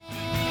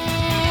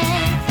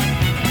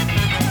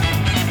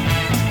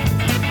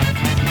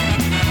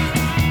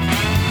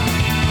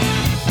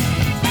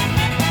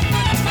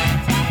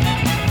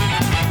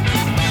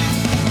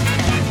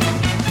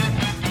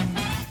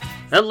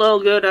Hello,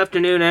 good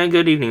afternoon, and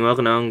good evening.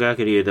 Welcome to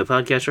Ongakuryu, the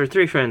podcast where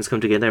three friends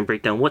come together and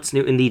break down what's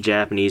new in the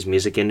Japanese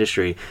music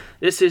industry.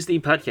 This is the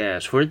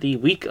podcast for the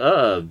week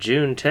of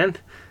June 10th,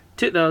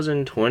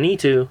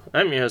 2022.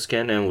 I'm your host,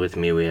 Ken, and with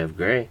me we have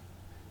Gray.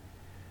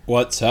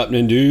 What's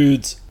happening,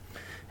 dudes?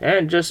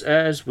 And just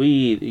as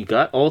we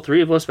got all three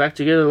of us back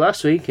together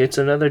last week, it's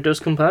another Dos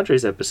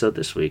Compadres episode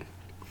this week.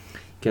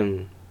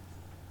 Can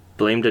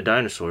blame the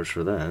dinosaurs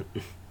for that.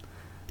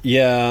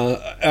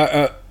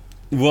 Yeah,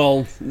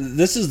 well,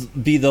 this is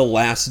be the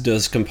last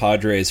Dos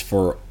Compadres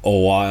for a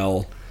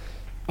while.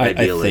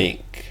 Ideally. I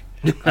think.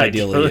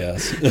 Ideally,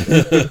 yes.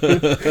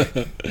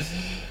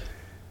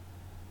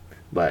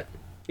 But,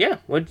 yeah,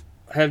 what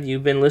have you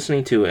been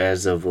listening to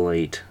as of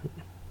late?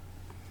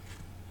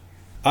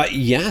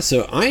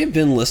 So I have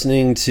been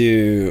listening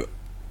to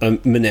a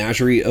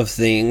menagerie of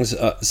things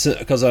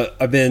because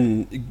I've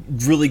been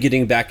really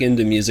getting back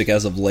into music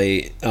as of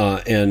late,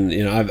 and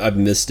I've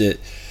missed it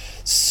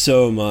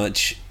so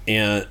much,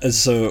 and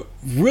so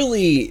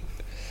really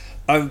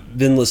I've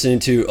been listening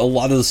to a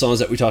lot of the songs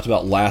that we talked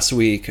about last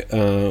week.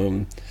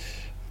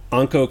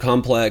 Anko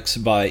Complex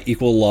by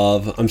Equal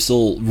Love. I'm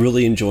still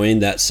really enjoying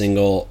that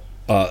single.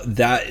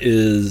 That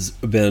has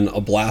been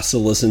a blast to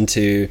listen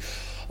to.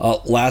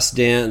 Last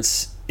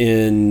Dance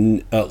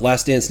Ni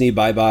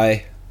Bye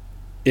Bye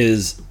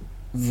is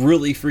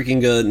really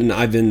freaking good, and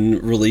I've been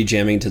really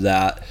jamming to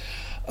that.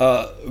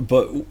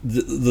 But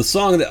the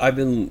song that I've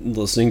been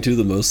listening to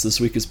the most this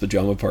week is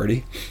Pajama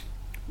Party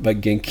by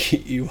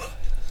Genki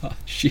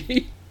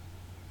Iwashi.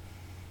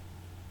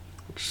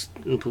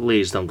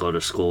 Please don't go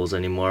to schools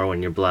anymore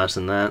when you're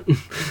blasting that.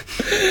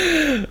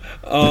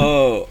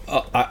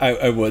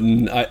 I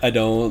wouldn't. I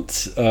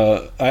don't.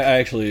 I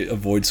actually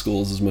avoid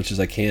schools as much as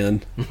I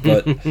can.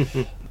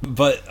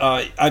 But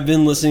I've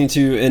been listening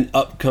to an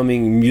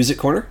upcoming music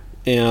corner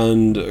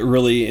and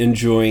really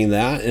enjoying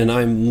that. And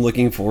I'm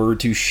looking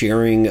forward to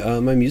sharing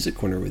my music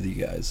corner with you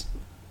guys.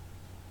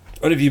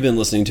 What have you been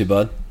listening to,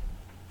 bud?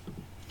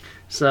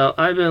 So,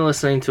 I've been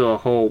listening to a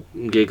whole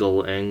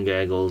giggle and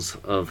gaggles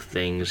of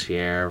things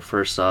here.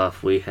 First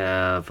off, we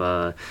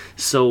have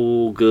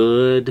So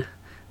Good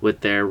with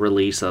their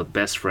release of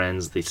Best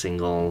Friends, the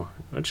single,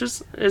 which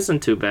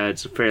isn't too bad.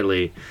 It's a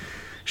fairly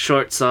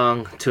short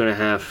song,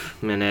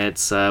 2.5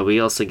 minutes. We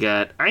also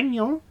got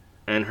Aimyon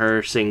and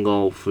her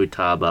single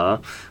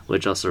Futaba,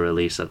 which also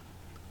released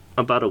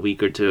about a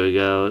week or two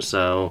ago.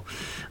 So,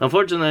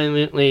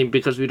 unfortunately,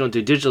 because we don't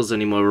do digitals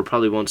anymore, we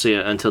probably won't see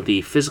it until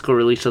the physical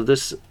release of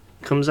this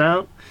comes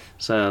out.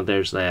 So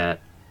there's that.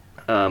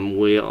 I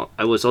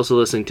was also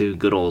listening to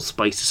good old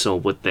Spicy Soul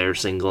with their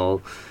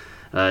single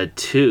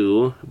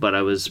 2, but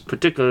I was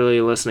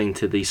particularly listening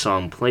to the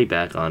song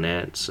Playback on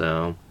it,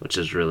 so which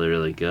is really,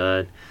 really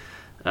good.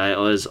 I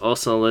was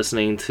also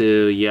listening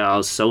to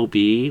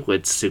Yaosobi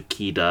with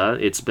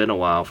Tsukida. It's been a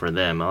while for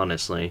them,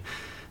 honestly,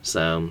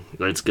 so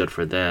it's good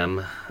for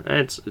them.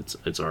 It's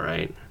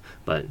alright,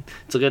 but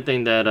it's a good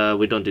thing that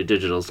we don't do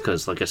digitals,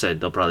 because like I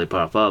said, they'll probably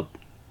pop up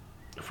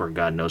for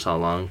God knows how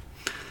long.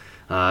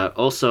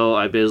 Also,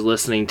 I've been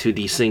listening to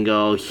the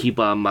single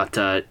Hiba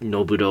Mata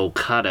Nobudo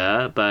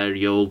Kara by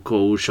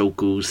Ryoko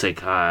Shoku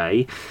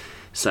Sekai.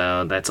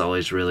 So that's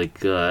always really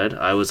good.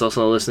 I was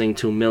also listening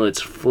to Millet's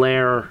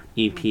Flare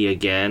EP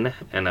again,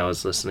 and I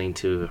was listening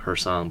to her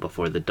song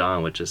Before the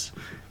Dawn, which is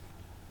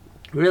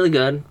really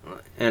good.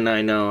 And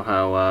I know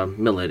how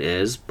Millet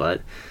is,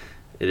 but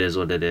it is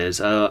what it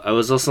is. I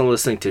was also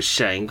listening to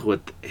Shank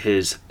with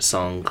his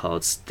song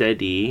called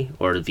Steady,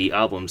 or the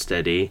album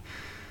Steady.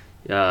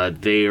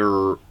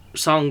 Their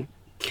song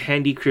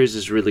Candy Cruise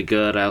is really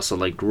good. I also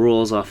like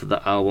Rules off of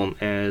the album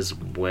as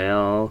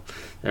well.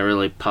 They're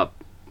really pop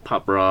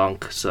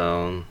rock,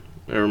 so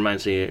it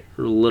reminds me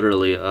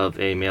literally of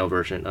a male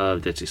version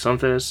of Ditzy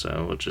Sunfist,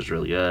 so which is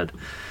really good.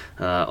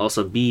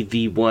 Also, Be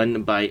the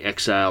One by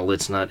Exile.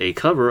 It's not a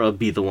cover of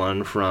Be the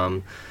One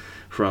from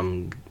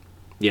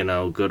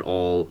good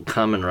old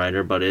Kamen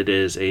Rider, but it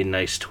is a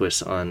nice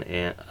twist on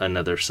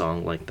another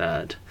song like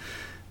that.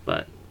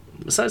 But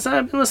besides that,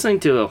 I've been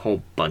listening to a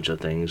whole bunch of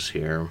things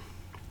here.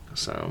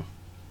 So,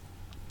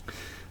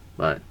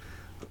 but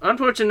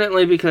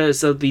unfortunately,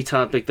 because of the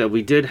topic that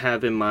we did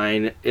have in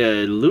mind,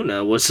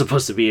 Luna was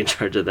supposed to be in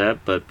charge of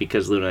that, but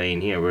because Luna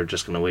ain't here, we're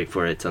just going to wait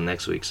for it till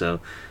next week. So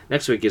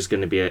next week is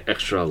going to be an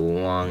extra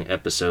long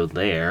episode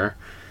there.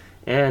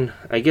 And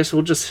I guess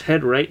we'll just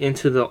head right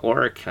into the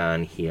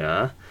Oricon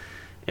here.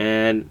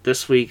 And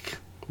this week,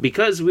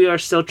 because we are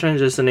still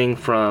transitioning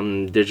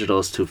from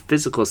digitals to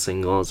physical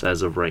singles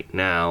as of right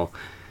now,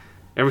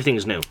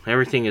 everything's new.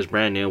 Everything is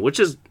brand new, which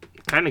is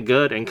kind of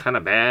good and kind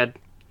of bad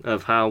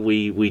of how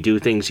we do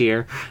things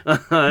here.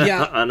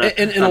 Yeah,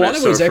 in a lot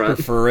of ways I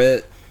prefer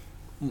it,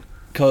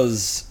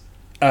 because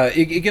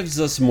it gives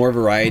us more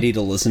variety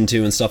to listen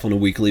to and stuff on a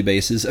weekly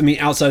basis. I mean,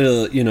 outside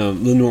of the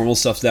normal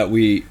stuff that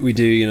we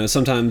do,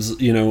 sometimes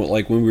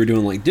like when we were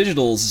doing like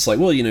digitals, it's like,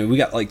 well, we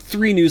got like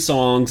 3 new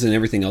songs and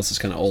everything else is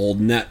kind of old,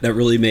 and that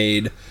really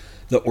made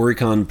the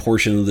Oricon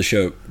portion of the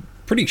show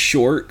pretty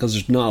short because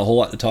there's not a whole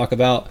lot to talk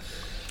about.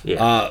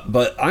 Yeah.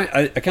 But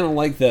I kind of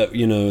like that,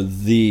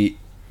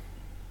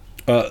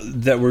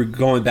 that we're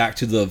going back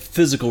to the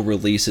physical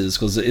releases,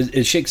 because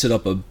it shakes it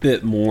up a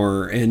bit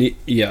more, and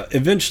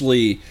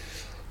eventually,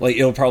 like,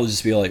 it'll probably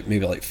just be like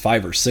maybe like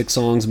 5 or 6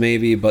 songs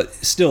maybe, but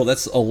still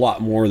that's a lot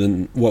more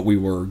than what we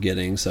were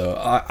getting. So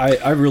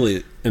I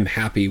really am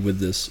happy with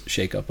this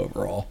shakeup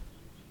overall.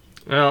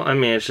 Well, I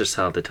mean, it's just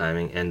how the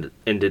timing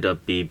ended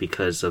up be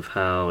because of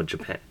how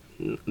Japan,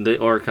 the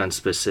Oricon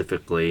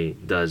specifically,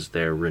 does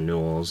their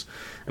renewals.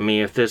 I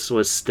mean, if this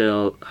was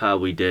still how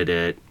we did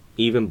it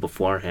even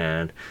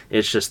beforehand,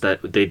 it's just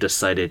that they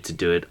decided to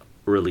do it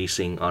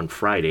releasing on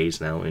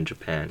Fridays now in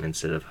Japan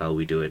instead of how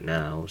we do it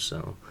now.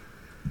 So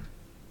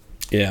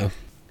yeah.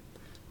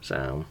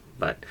 So,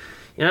 but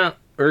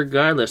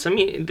regardless, I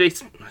mean, they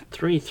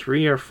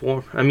three or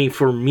four. I mean,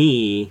 for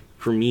me,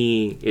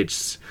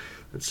 it's,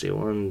 let's see,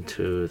 1,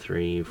 2,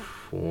 3,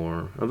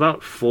 4.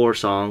 About 4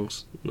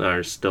 songs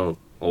are still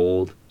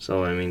old.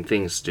 So I mean,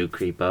 things do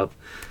creep up.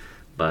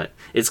 But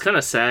it's kind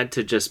of sad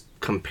to just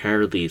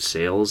compare the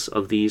sales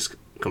of these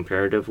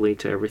comparatively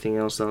to everything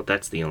else, though.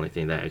 That's the only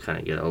thing that I kind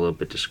of get a little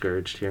bit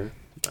discouraged here.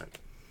 But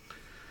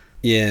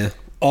yeah.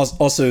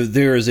 Also,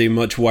 there is a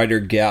much wider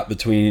gap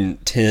between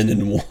 10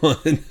 and 1.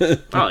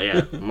 Oh,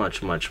 yeah.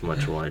 Much, much,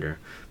 much wider.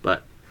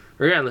 But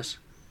regardless,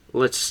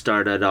 let's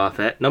start it off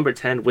at number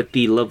 10 with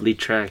the lovely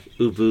track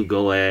Ubu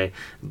Goe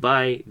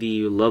by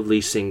the lovely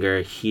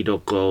singer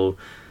Hidoko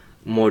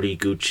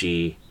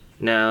Moriguchi.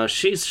 Now,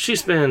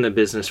 she's been in the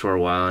business for a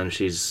while, and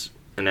she's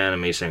an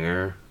anime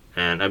singer,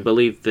 and I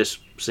believe this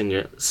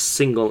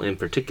single in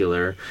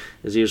particular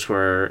is used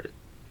for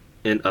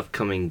an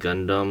upcoming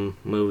Gundam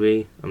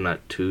movie. I'm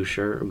not too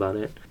sure about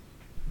it.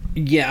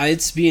 Yeah,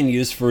 it's being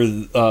used for,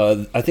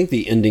 I think,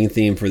 the ending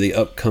theme for the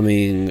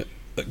upcoming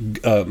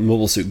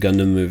Mobile Suit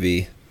Gundam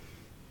movie.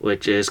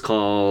 Which is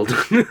called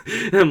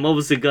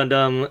Mobile Suit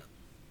Gundam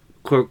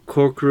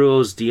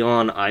Corkuro's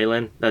Dion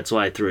Island. That's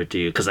why I threw it to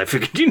you, because I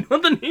figured you know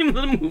the name of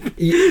the movie.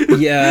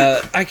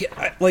 Yeah,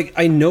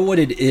 I know what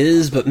it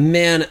is, but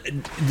man,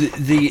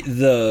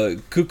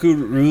 the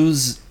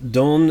Kukuru's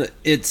Don,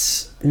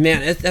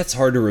 that's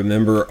hard to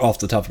remember off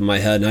the top of my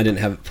head, and I didn't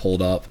have it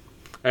pulled up.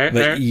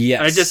 But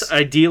yes, I just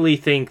ideally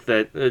think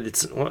that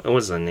it's, what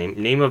was the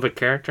name of a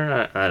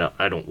character?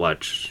 I don't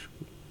watch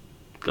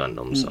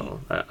Gundam, so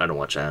I don't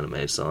watch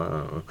anime, so I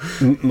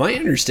don't know. My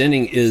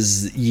understanding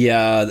is,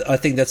 I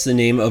think that's the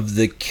name of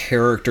the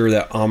character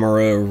that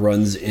Amuro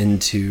runs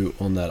into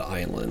on that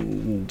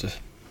island.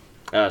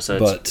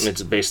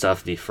 It's based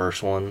off the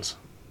first ones.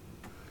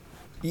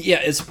 Yeah,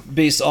 it's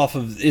based off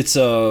of it's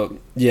an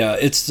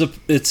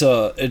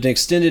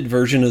extended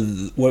version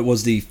of what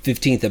was the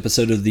 15th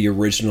episode of the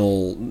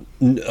original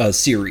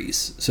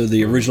series. So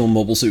the original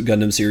Mobile Suit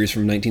Gundam series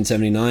from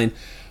 1979.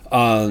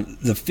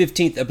 The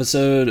 15th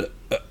episode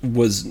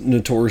was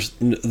notorious.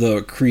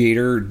 The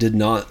creator did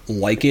not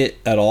like it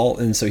at all,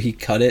 and so he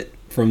cut it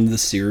from the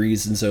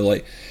series. And so,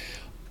 like,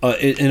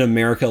 in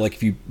America, like,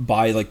 if you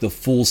buy like the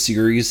full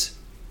series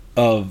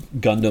of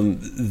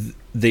Gundam,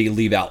 they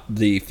leave out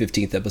the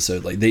 15th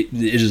episode. Like, it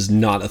is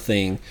not a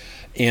thing.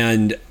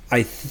 And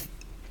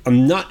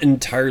I'm not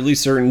entirely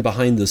certain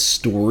behind the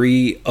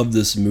story of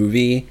this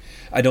movie.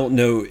 I don't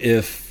know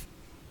if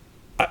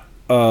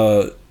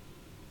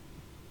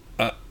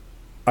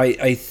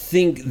I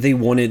think they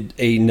wanted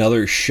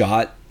another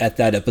shot at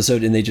that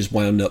episode, and they just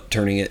wound up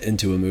turning it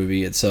into a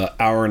movie. It's a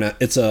hour and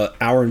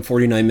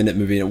 49-minute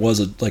movie, and it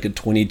was like a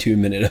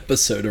 22-minute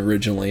episode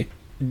originally.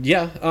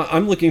 Yeah,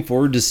 I'm looking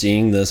forward to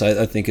seeing this.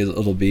 I think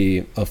it'll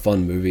be a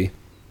fun movie.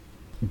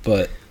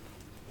 But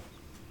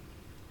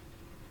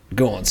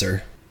go on,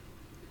 sir.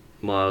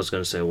 Well, I was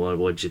going to say,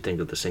 what'd you think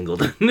of the single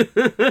then?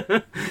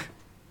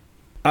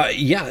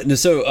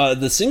 So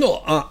the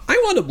single,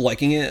 I wound up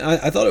liking it.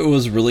 I thought it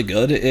was really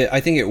good.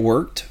 I think it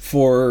worked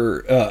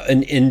for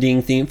an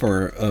ending theme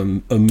for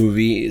a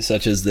movie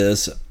such as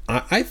this.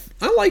 I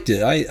liked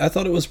it. I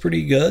thought it was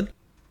pretty good.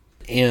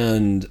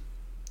 And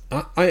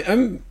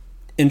I'm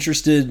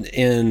interested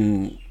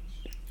in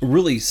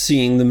really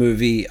seeing the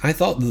movie. I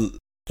thought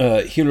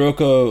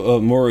Hiroko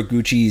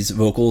Moriguchi's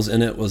vocals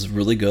in it was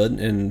really good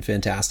and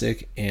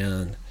fantastic.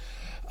 And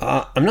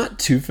I'm not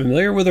too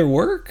familiar with her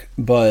work,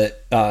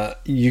 but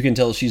you can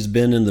tell she's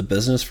been in the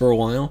business for a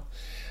while.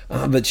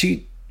 But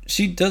she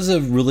does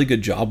a really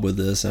good job with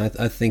this, and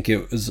I think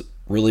it was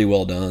really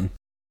well done.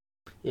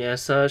 Yeah,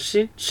 so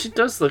she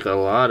does like a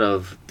lot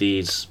of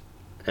these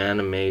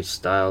anime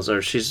styles,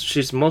 or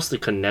she's mostly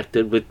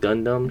connected with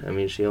Gundam. I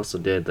mean, she also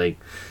did like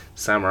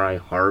Samurai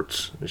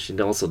Hearts. She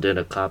also did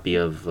a copy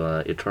of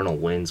Eternal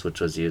Winds,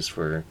 which was used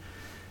for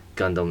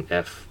Gundam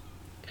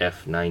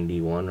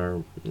F91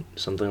 or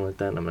something like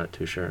that. I'm not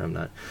too sure. I'm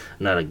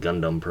not a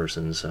Gundam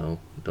person, so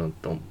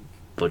don't.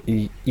 But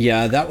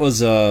yeah, that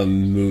was a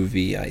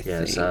movie. I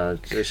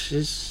think. Yes,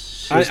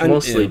 she's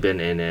mostly been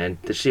in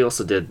it. She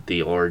also did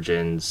the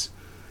Origins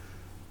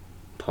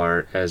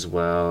part as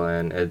well,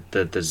 and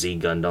the Z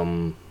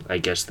Gundam. I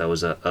guess that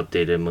was an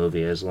updated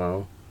movie as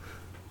well.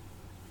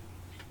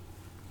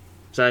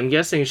 So I'm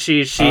guessing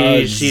she's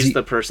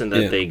the person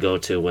that they go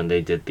to when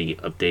they did the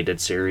updated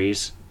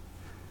series.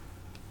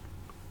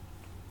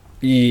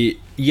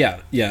 Yeah.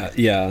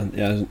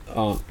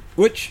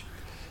 Which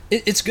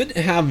it's good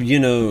to have, you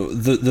know,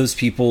 those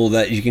people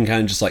that you can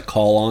kind of just like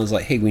call on. It's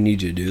like, hey, we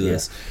need you to do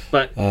this.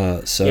 But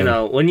So you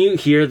know, when you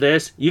hear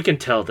this, you can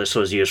tell this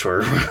was used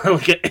for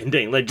like an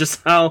ending, like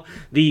just how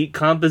the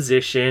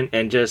composition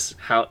and just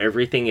how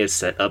everything is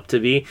set up to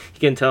be. You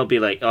can tell, be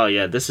like, oh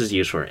yeah, this is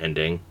used for an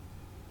ending.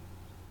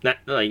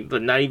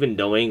 Not even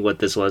knowing what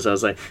this was, I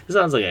was like, this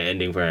sounds like an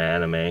ending for an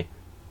anime.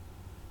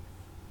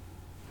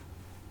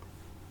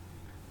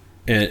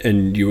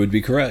 and you would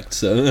be correct.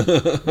 So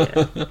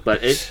Yeah.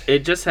 But it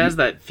just has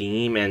that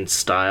theme and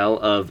style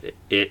of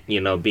it, you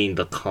know, being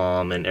the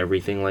calm and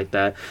everything like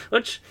that,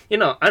 which, you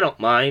know, I don't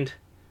mind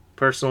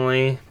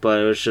personally,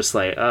 but it was just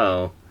like,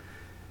 oh,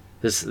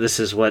 this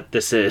is what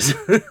this is.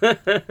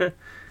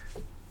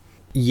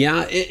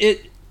 Yeah,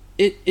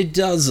 it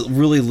does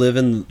really live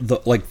in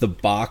the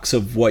box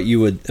of what you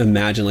would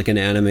imagine like an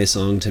anime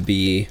song to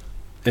be,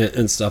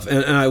 and stuff.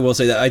 And I will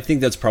say that I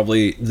think that's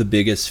probably the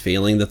biggest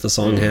failing that the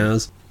song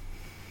has,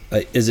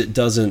 is it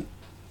doesn't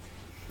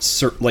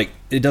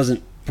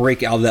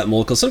break out of that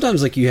mold. Because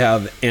sometimes like you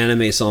have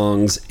anime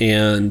songs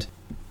and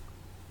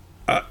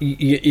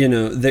you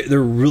know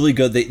they're really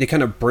good. They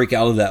kind of break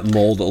out of that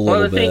mold a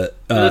little bit.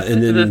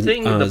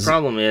 The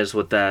problem is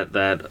with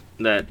that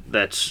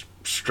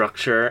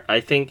structure, I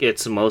think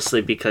it's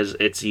mostly because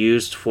it's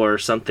used for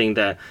something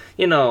that,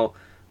 you know,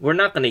 we're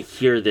not going to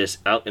hear this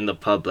out in the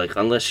public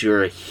unless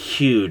you're a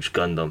huge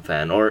Gundam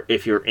fan, or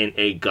if you're in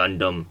a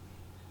Gundam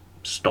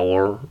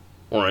store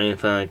or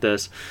anything like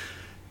this,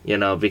 you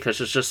know,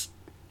 because it's just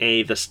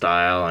the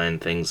style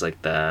and things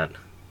like that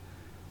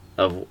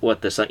of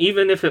what this,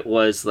 even if it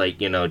was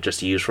like, you know,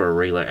 just used for a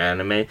regular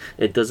anime,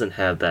 it doesn't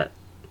have that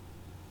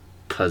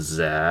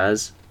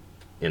pizzazz,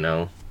 you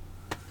know.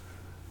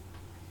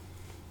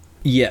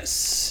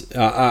 Yes,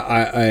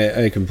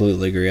 I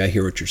completely agree. I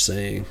hear what you're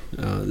saying.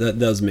 That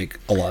does make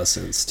a lot of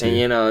sense too. And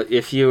you know,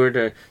 if you were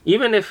to,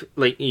 even if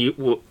like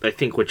I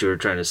think what you were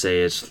trying to say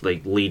is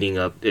like leading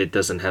up, it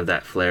doesn't have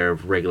that flair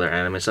of regular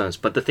anime songs.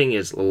 But the thing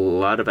is, a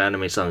lot of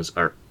anime songs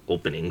are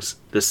openings.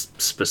 This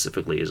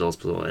specifically is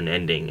also an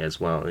ending as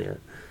well. Yeah.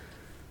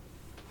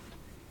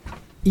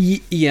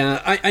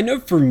 Yeah, I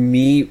know for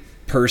me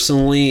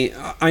personally,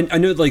 I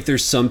know like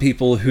there's some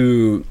people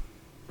who,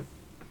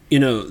 you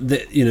know,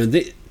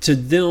 to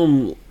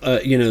them,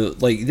 you know,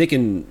 like they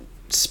can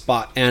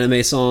spot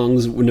anime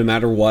songs no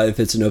matter what, if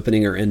it's an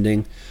opening or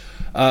ending.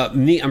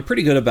 Me, I'm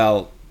pretty good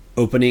about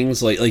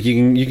openings. Like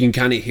you can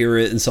kind of hear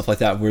it and stuff like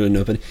that. Where an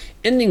open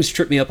endings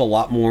trip me up a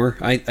lot more.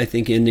 I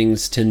think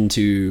endings tend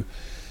to.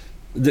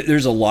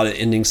 There's a lot of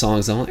ending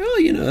songs. I'm like, oh,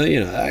 you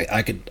know,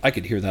 I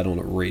could hear that on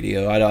a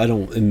radio. I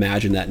don't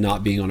imagine that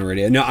not being on a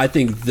radio. No, I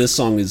think this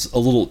song is a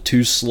little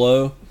too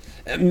slow.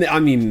 I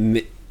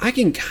mean, I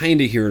can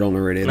kind of hear it on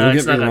the radio. Don't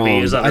get me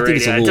wrong. I think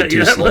it's a little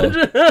too slow.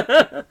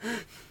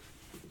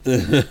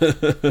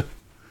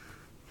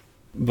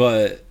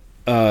 But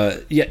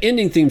yeah,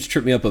 ending themes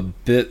trip me up a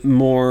bit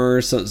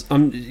more. So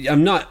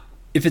I'm not.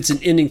 If it's an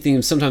ending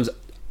theme, sometimes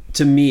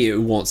to me it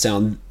won't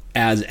sound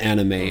as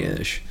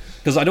anime-ish,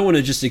 because I don't want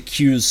to just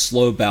accuse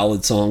slow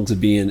ballad songs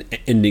of being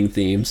ending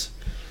themes.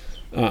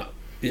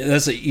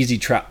 That's an easy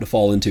trap to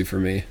fall into for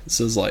me. It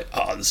says like,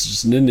 oh, this is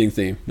just an ending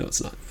theme. No,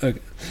 it's not. Okay.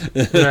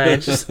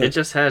 it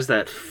just has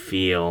that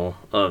feel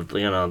of,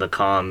 you know, the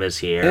calm is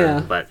here, yeah.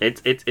 But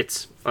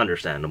it's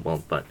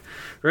understandable. But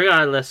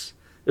regardless,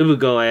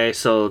 Ubugoe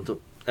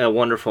sold a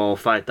wonderful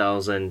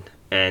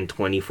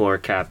 5,024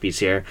 copies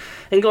here,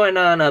 and going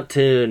on up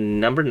to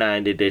number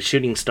 9, it is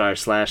Shooting Star /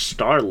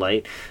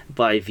 Starlight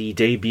by the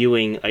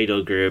debuting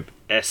idol group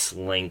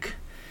S-Link.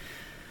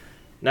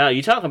 Now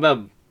you talk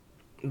about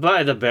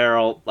by the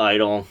barrel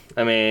idol.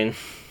 I mean,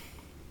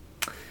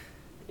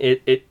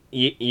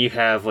 you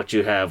have what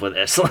you have with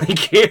S-Link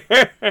here.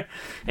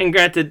 And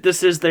granted,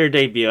 this is their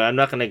debut. I'm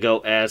not gonna go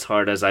as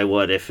hard as I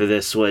would if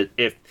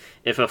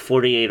a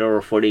 48 or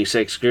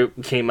 46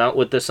 group came out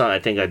with this song. I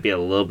think I'd be a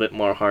little bit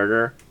more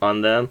harder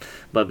on them.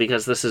 But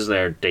because this is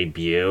their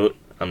debut,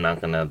 I'm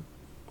not gonna.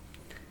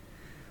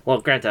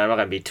 Well, granted, I'm not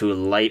gonna be too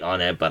light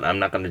on it, but I'm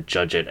not gonna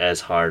judge it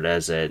as hard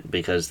as it,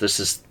 because this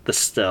is the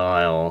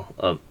styles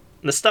of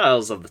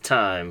the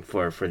time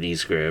for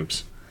these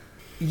groups.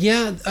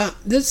 Yeah,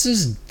 this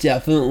is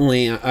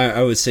definitely,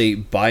 I would say,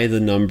 by the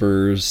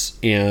numbers,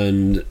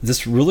 and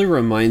this really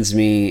reminds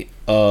me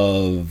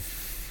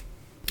of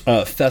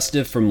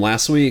Festive from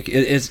last week.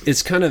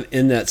 It's kind of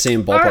in that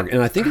same ballpark,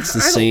 and I think it's the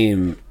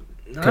same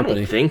company. I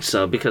don't think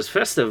so, because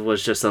Festive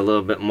was just a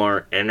little bit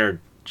more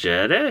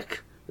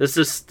energetic. This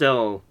is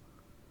still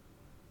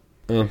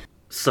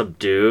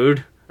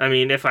subdued. I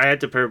mean, if I had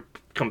to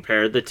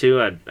compare the two,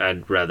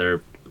 I'd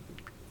rather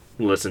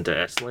listen to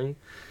S-Link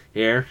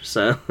here,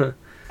 so...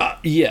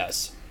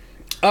 yes.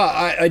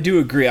 I do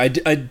agree. I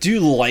do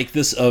like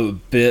this a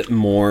bit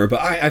more,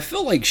 but I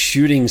feel like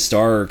Shooting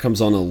Star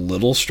comes on a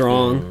little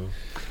strong.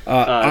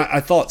 I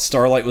thought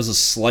Starlight was a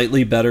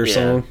slightly better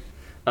song.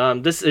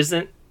 This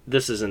isn't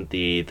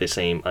the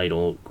same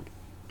idol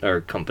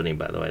or company,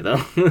 by the way,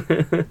 though.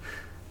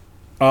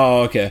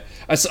 Oh, okay.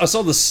 I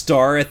saw the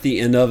star at the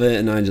end of it,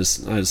 and I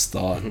just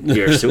thought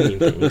You're assuming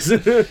things.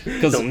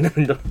 because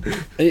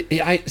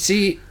I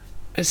see.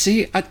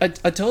 I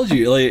told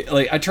you,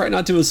 like I try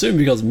not to assume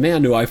because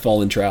man, do I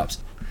fall in traps.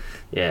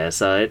 Yeah,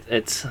 so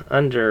it's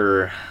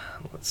under,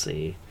 let's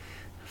see,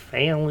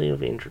 family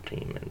of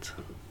entertainment.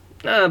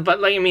 But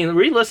like I mean,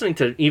 re-listening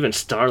to even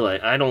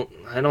Starlight, I don't.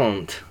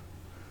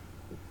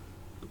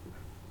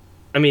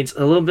 I mean, it's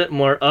a little bit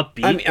more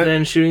upbeat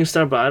than Shooting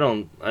Star, but I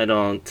don't.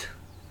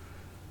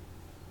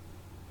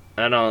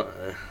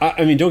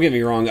 I mean, don't get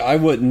me wrong. I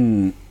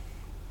wouldn't.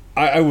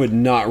 I would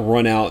not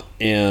run out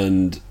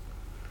and.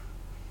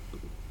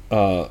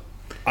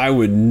 I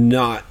would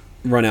not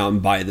run out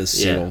and buy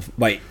this single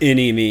by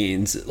any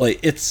means. Like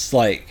it's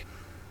like.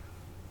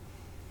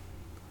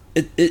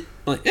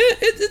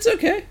 It's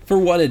okay for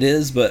what it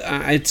is, but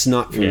it's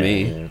not for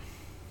me.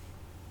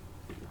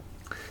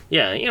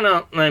 Yeah, you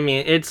know, I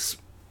mean, it's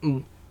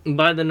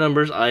by the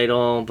numbers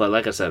Idol, but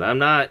like I said, I'm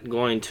not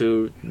going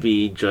to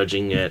be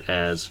judging it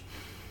as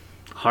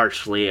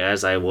harshly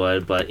as I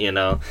would, but you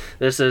know,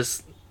 this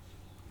is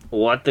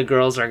what the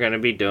girls are going to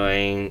be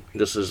doing.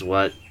 This is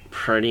what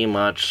pretty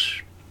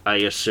much I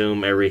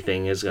assume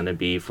everything is going to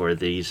be for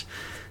these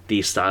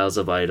styles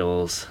of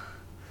idols.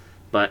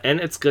 And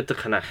it's good to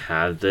kind of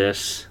have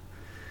this,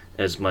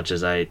 as much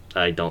as I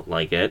don't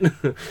like it,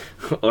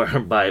 or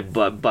by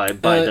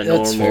the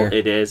normal fair.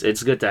 it is.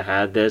 It's good to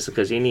have this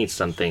because you need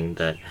something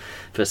that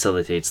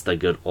facilitates the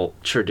good old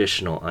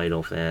traditional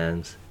idol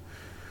fans,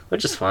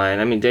 which is fine.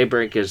 I mean,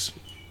 Daybreak is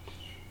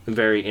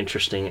very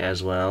interesting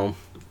as well.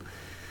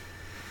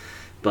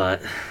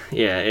 But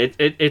yeah,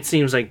 it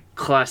seems like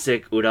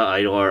classic Uda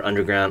Idol or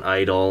Underground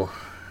Idol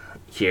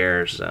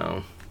here.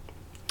 So,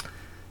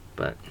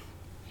 but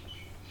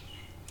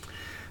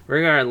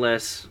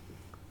regardless,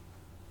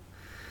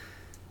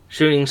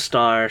 Shooting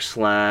Star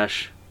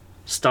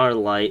 /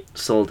 Starlight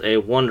sold a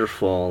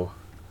wonderful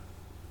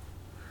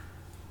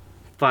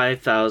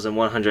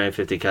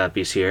 5,150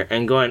 copies here,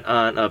 and going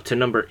on up to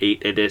number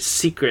 8, it is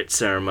Secret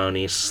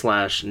Ceremony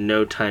 /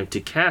 No Time to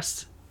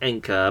Cast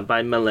Enka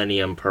by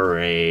Millennium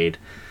Parade.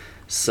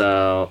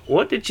 So,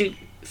 what did you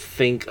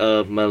think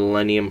of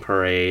Millennium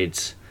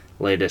Parade's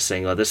latest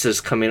single? This is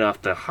coming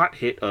off the hot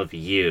hit of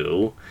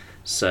You.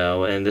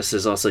 So, and this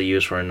is also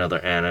used for another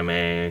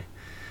anime.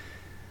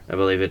 I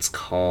believe it's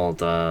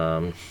called,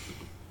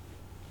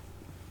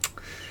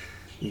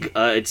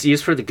 it's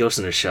used for the Ghost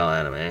in the Shell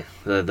anime.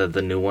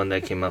 The new one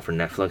that came out for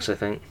Netflix, I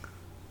think.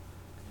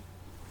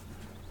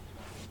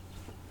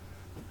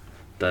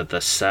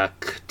 The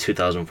SAC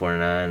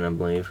 2049, I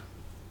believe.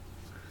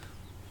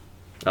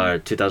 Or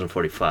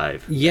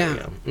 2045.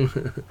 Yeah.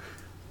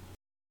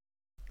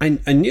 I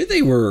knew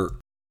they were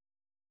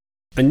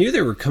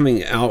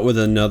coming out with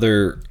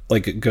another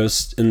like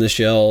Ghost in the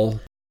Shell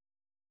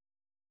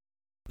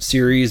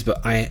series,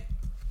 but I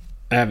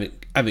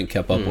haven't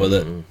kept up with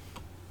it.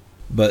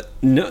 But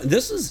no,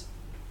 this is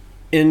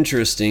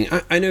interesting.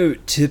 I know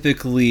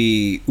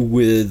typically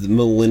with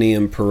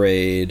Millennium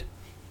Parade.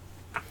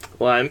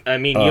 Well, I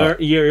mean,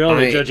 you're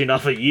only judging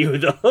off of You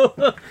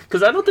though,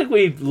 because I don't think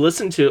we've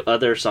listened to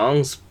other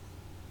songs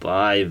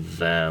by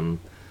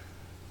them.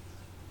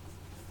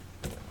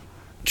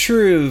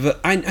 True, but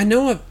I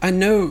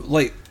know.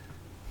 Like,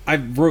 I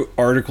wrote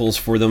articles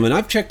for them, and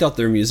I've checked out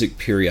their music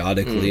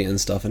periodically and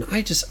stuff. And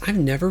I've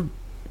never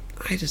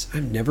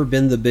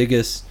been the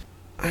biggest.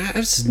 I've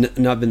just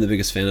not been the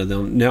biggest fan of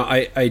them. Now,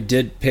 I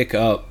did pick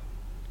up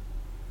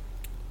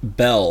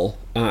Belle.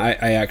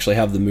 I actually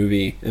have the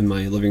movie in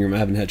my living room. I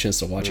haven't had a chance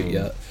to watch it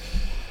yet,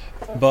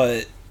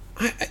 but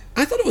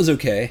I thought it was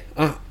okay.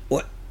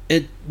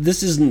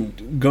 This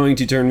isn't going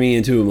to turn me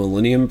into a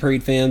Millennium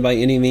Parade fan by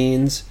any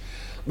means,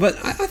 but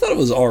I thought it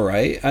was all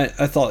right.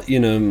 I thought, you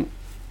know,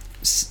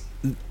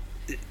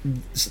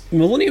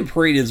 Millennium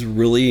Parade is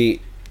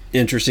really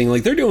interesting.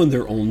 Like, they're doing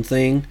their own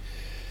thing,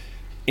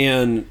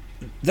 and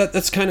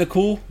that's kind of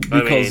cool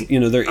because, I mean, you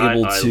know, they're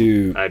able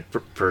to. I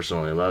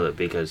personally love it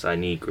because I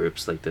need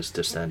groups like this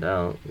to stand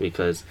out.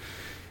 Because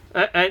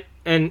I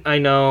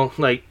know,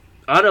 like,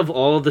 out of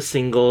all the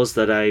singles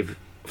that I've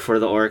for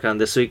the Oricon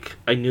this week,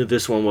 I knew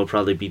this one would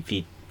probably be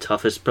the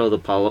toughest pill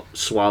to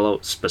swallow,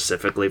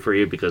 specifically for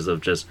you because of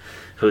just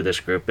who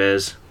this group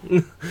is.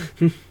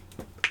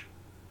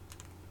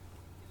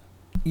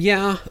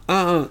 Yeah.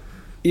 I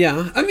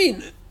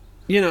mean,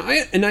 you know,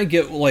 I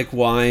get like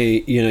why,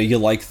 you know, you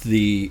like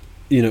the,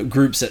 you know,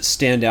 groups that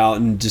stand out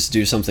and just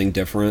do something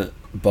different,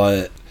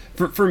 but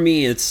for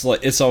me it's like,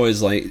 it's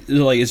always like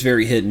it's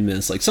very hit and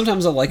miss. Like,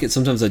 sometimes I like it,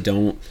 sometimes I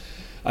don't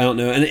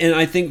know. And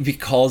I think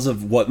because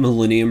of what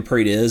Millennium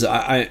Parade is,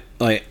 I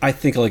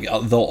think like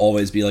they'll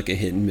always be like a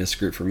hit and miss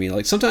group for me.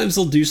 Like, sometimes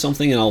they'll do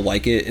something and I'll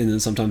like it, and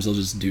then sometimes they'll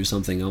just do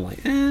something and I'm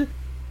like,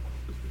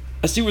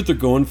 I see what they're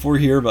going for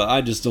here, but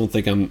I just don't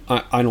think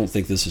I don't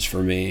think this is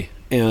for me.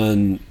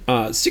 And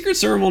Secret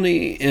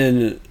Ceremony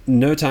and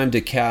No Time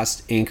to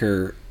Cast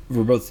Anchor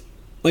were both,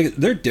 like,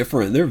 they're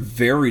different. They're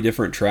very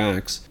different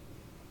tracks.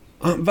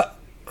 But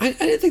I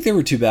didn't think they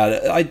were too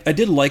bad. I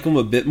did like them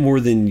a bit more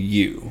than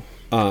You.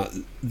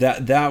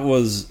 That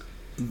was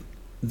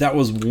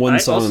one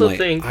song. I also like,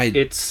 think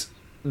it's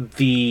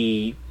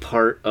the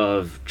part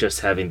of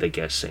just having the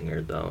guest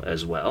singer though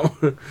as well.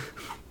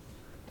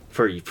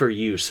 for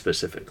you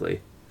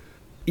specifically.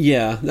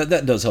 Yeah,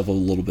 that does help a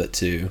little bit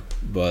too.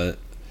 But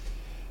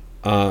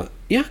yeah,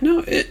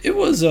 no, it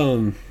was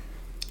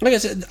like I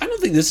said, I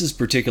don't think this is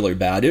particularly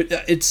bad.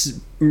 It's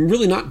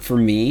really not for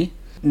me.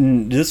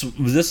 This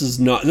was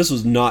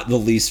not the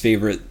least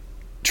favorite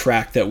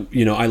track that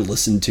I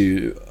listened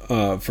to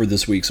for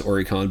this week's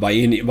Oricon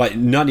by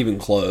not even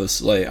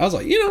close. Like I was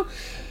like,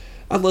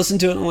 I listened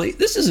to it and I'm like,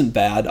 this isn't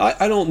bad.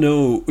 I don't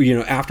know,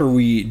 after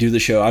we do the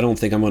show, I don't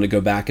think I'm going to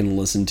go back and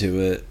listen to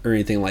it or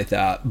anything like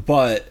that.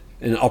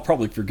 And I'll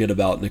probably forget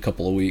about it in a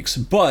couple of weeks.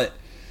 But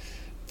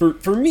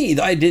for me,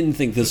 I didn't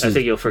think this was I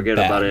think you'll forget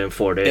bad. about it in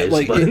 4 days.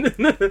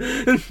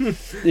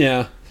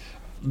 Yeah.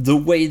 The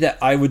way that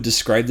I would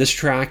describe this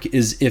track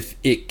is if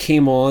it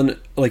came on,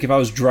 like if I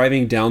was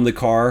driving down the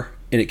car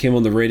and it came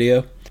on the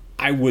radio,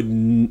 I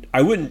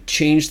wouldn't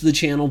change the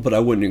channel, but I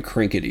wouldn't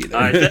crank it either.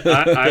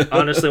 I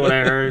honestly, when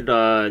I heard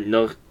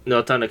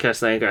no Time to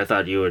Cast Anchor, I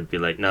thought you would be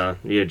like, no,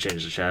 you'd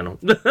change the channel.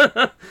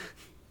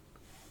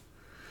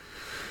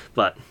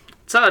 But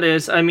that's how it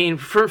is. I mean,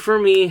 for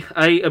me,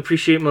 I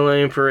appreciate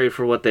Millennium Parade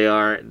for what they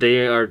are.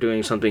 They are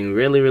doing something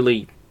really,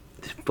 really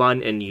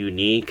fun and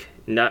unique.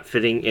 Not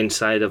fitting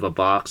inside of a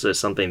box is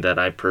something that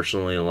I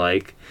personally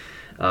like.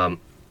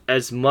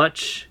 As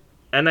much,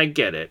 and I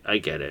get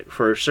it.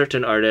 For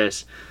certain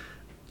artists,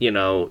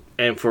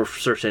 and for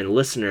certain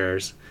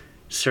listeners,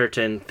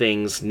 certain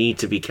things need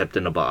to be kept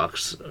in a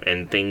box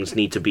and things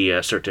need to be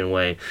a certain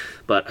way.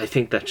 But I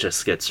think that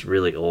just gets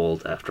really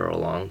old after a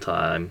long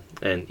time.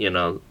 And,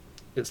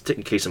 it's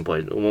case in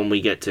point. When we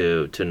get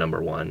to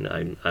number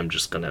one, I'm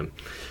just going to...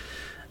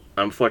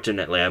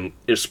 Unfortunately,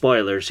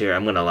 spoilers here,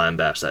 I'm going to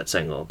lambast that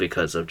single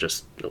because of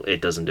just, it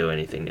doesn't do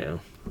anything new.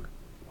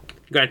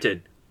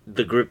 Granted,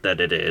 the group that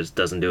it is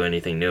doesn't do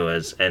anything new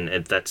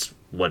and that's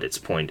what its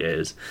point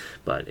is,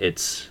 but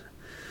it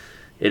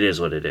is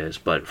what it is.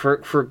 But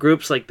for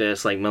groups like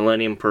this, like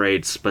Millennium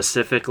Parade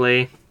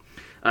specifically,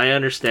 I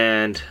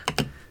understand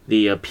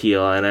the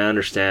appeal and I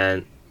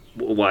understand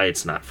why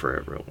it's not for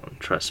everyone,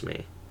 trust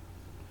me.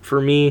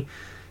 For me,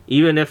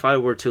 even if I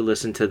were to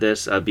listen to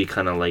this, I'd be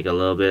kind of like a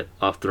little bit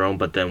off throne,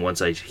 but then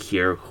once I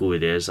hear who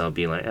it is, I'll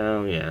be like,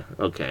 oh yeah,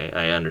 okay,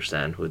 I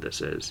understand who this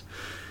is.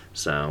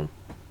 So,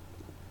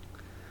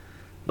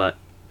 but,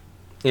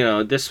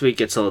 this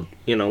week it sold,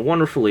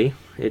 wonderfully,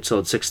 it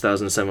sold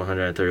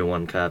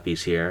 6,731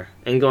 copies here,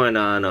 and going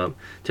on up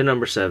to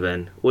number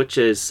 7, which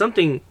is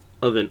something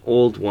of an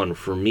old one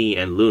for me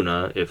and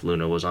Luna, if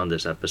Luna was on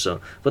this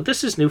episode. But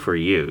this is new for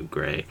you,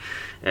 Gray.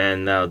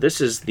 And now this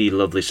is the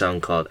lovely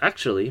song called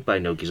Actually by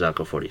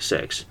Nogizaka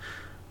 46.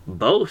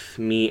 Both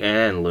me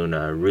and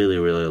Luna really,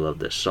 really love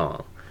this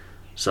song.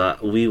 So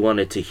we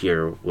wanted to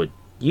hear what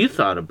you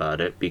thought about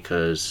it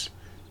because,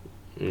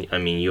 I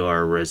mean, you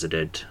are a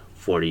resident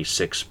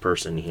 46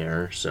 person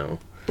here, so...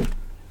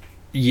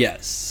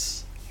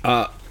 Yes.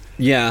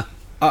 Yeah.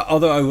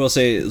 Although I will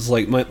say, it's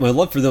like my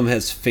love for them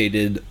has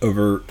faded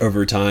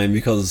over time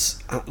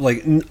because,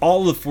 like,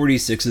 all the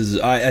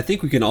 46s, I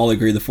think we can all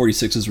agree the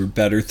 46s were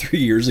better 3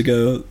 years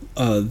ago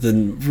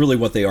than really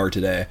what they are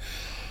today.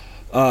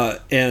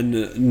 And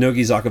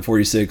Nogizaka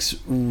 46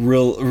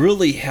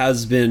 really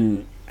has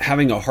been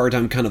having a hard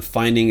time kind of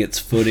finding its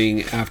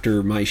footing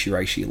after Mai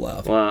Shiraishi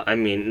left. Well, I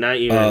mean, not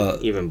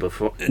even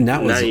before,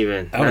 not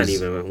even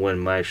when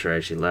Mai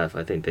Shiraishi left.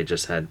 I think they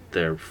just had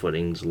their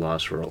footings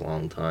lost for a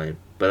long time.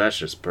 But that's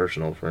just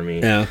personal for me.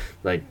 Yeah.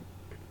 Like,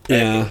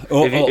 yeah.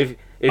 If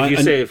you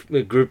say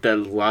a group that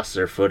lost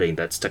their footing,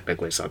 that's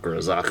technically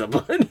Sakurazaka,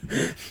 but...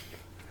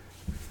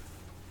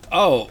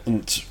 Oh,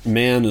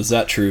 man, is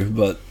that true?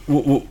 But,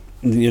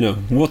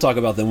 we'll talk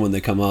about them when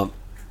they come up.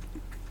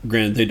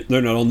 Granted,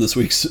 they're not on this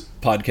week's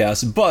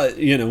podcast, but,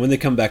 when they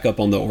come back up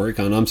on the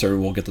Oricon, I'm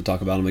certain we'll get to talk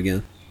about them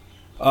again.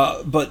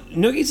 But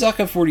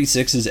Nogizaka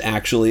 46 is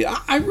actually...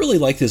 I really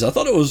like this. I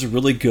thought it was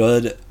really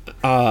good.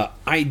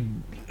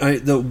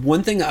 The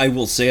one thing I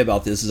will say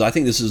about this is I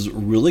think this is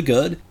really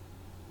good.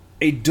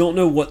 I don't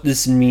know what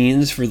this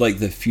means for like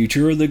the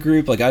future of the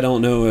group. Like I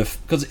don't know if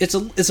because it's a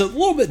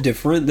little bit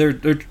different. They're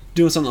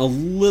doing something a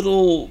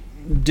little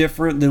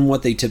different than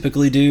what they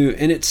typically do,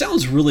 and it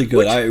sounds really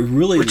good. I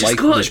really like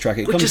this track.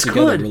 It comes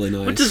together really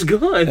nice. Which is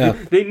good. Yeah.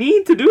 They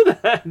need to do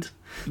that.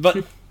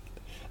 But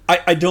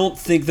I don't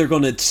think they're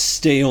going to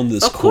stay on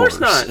this course. Of course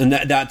not. And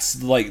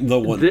that's like the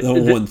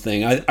one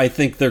thing. I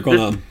think they're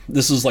going to...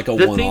 This is like a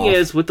one-off. The thing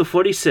is, with the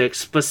 46,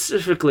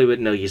 specifically with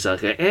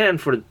Nogizaka, and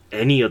for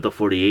any of the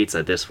 48s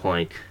at this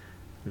point,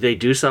 they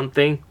do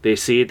something, they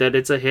see that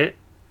it's a hit,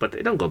 but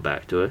they don't go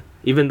back to it.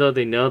 Even though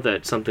they know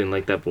that something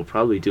like that will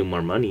probably do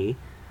more money,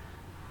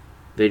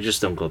 they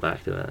just don't go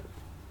back to it.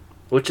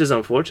 Which is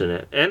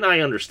unfortunate. And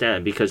I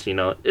understand, because,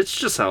 it's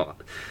just how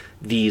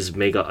these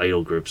mega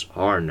idol groups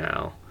are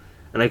now.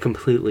 And I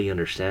completely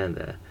understand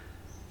that.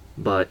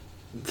 But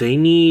they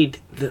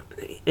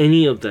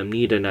any of them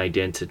need an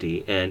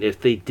identity. And if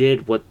they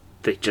did what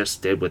they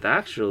just did with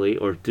Actually,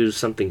 or do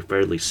something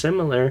fairly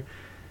similar,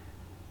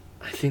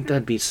 I think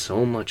that'd be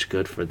so much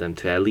good for them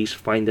to at least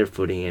find their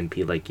footing and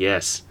be like,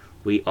 yes,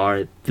 we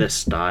are this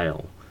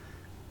style.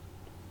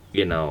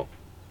 You know,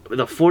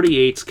 the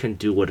 48s can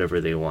do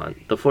whatever they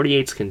want. The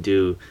 48s can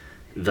do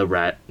the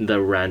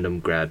random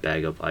grab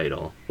bag of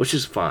Idol, which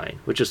is fine.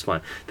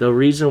 The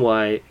reason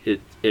why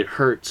it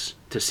hurts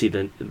to see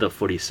the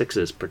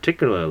 46s,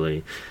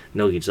 particularly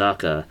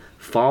Nogizaka,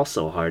 fall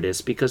so hard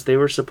is because they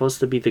were supposed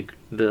to be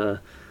the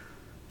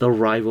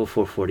rival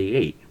for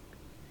 48,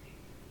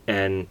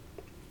 and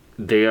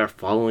they are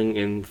following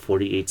in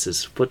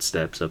 48's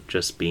footsteps of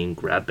just being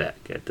grab bag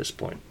at this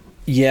point.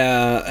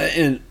 Yeah,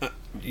 and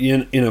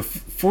you know,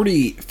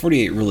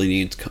 48 really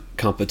needs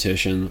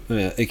competition.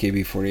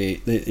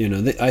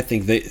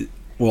 AKB48,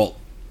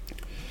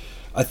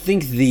 I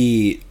think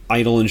the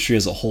idol industry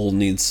as a whole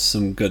needs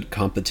some good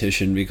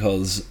competition,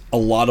 because a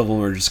lot of them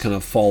are just kind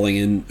of falling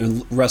in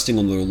and resting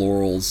on their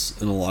laurels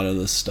in a lot of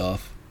this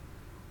stuff.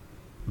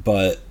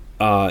 But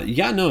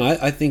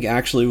I think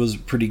Actually was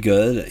pretty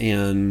good,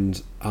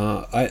 and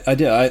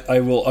I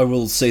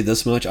will say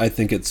this much: I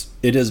think it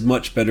is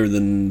much better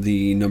than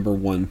the number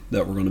one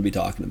that we're going to be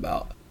talking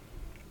about.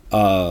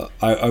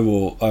 I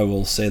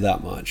will say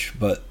that much.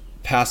 But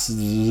past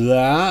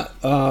that,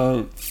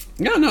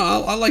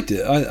 I liked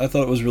it. I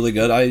thought it was really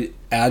good. I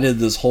added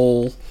this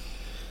whole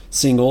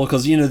single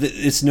because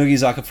it's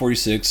Nogizaka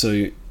 46,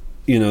 so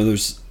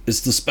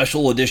it's the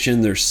special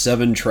edition. There's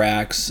 7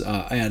 tracks.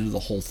 I added the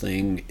whole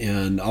thing,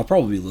 and I'll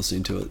probably be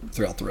listening to it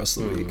throughout the rest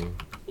of the week.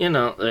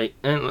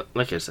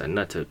 Like I said,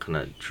 not to kind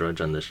of drudge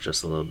on this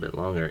just a little bit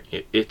longer.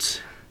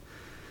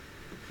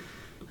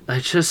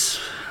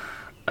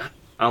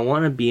 I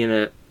want to be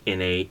in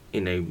a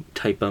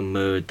type of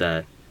mood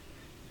that,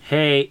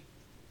 hey,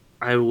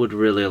 I would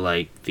really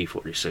like the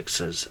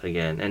 46s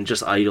again, and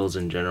just idols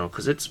in general,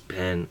 because it's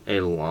been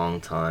a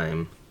long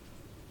time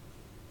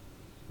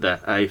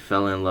that I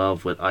fell in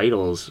love with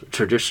idols,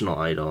 traditional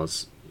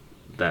idols,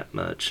 that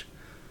much.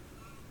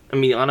 I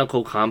mean,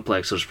 Anako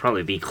Complex was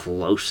probably the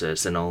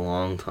closest in a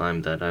long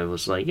time that I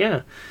was like,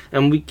 yeah.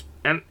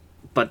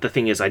 But the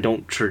thing is, I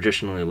don't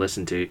traditionally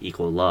listen to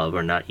Equal Love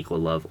or Not Equal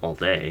Love all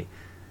day.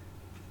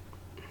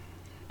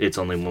 It's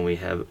only when we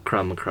have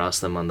come across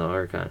them on the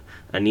archive.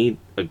 I need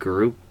a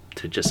group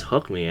to just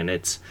hook me, and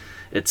it's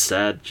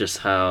sad just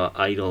how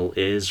Idol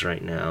is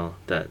right now,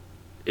 that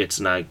it's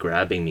not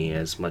grabbing me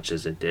as much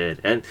as it did.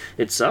 And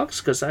it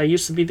sucks, because I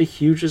used to be the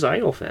hugest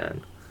Idol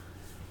fan.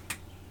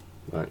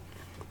 But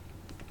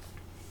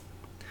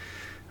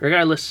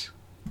regardless,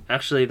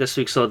 actually this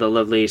week saw the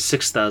lovely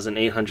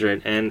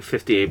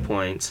 6,858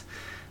 points.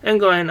 And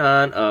going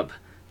on up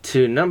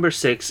to number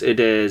 6, it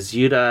is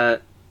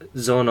Yura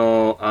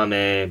Zono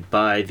Ame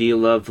by the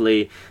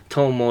lovely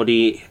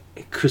Tomori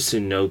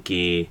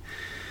Kusunoki.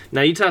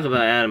 Now, you talk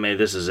about anime,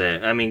 this is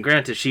it. I mean,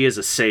 granted, she is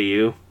a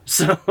seiyuu,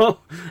 so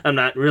I'm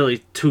not really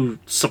too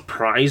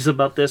surprised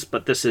about this,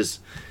 but this is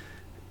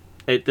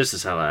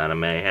how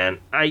anime, and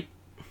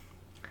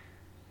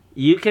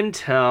you can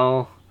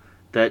tell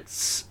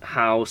that's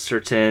how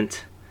certain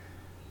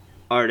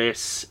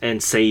artists and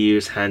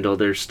seiyus handle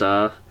their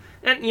stuff.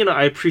 And,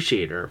 I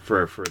appreciate her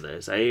for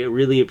this. I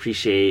really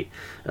appreciate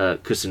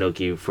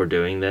Kusunoki for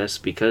doing this,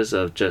 because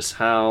of just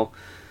how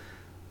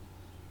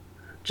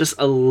just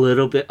a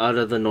little bit out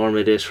of the norm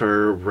it is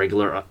for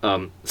regular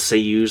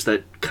seiyus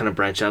that kind of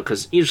branch out.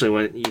 Because usually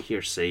when you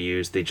hear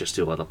seiyus, they just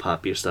do all the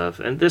poppy stuff.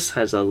 And this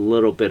has a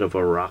little bit of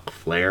a rock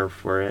flair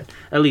for it.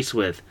 At least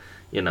with,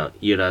 Yura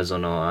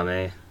Zono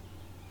Ame.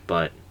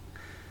 But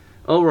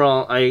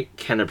overall, I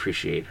can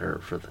appreciate her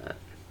for that.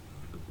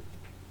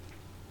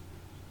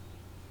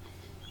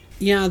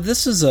 Yeah,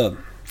 this is of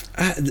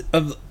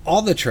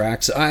all the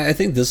tracks, I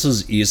think this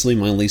is easily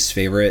my least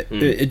favorite.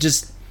 It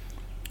just,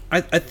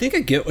 I think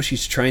I get what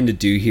she's trying to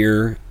do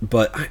here,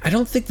 but I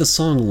don't think the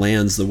song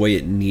lands the way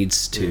it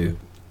needs to.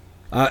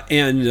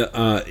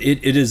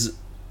 It is,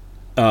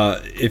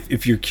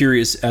 if you're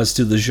curious as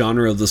to the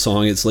genre of the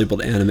song, it's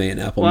labeled anime in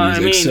Apple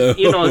Music. I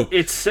mean,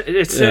 it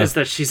says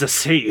that she's a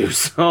seiyuu,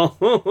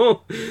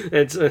 so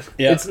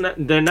it's not.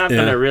 They're not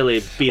gonna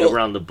really beat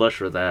around the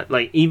bush with that.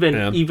 Like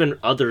even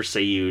other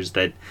seiyus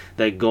that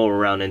go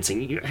around and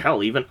sing.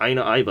 Hell, even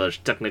Aina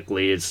Aiba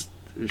technically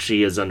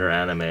she is under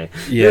anime.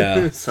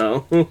 Yeah.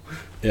 So.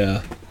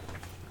 Yeah.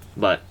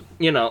 But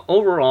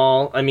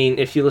overall, I mean,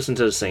 if you listen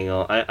to the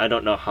single, I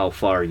don't know how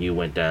far you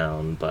went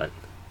down, but.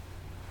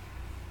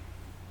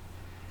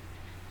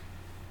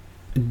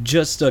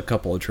 Just a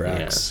couple of tracks.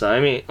 Yeah, so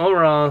I mean,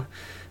 overall,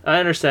 I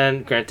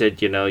understand.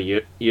 Granted,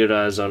 Yura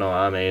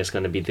Zono Ame is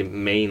going to be the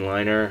main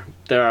liner.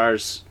 There are,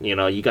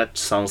 you got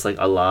songs like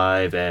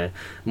Alive and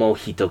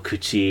Mohito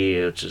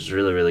Kuchi, which is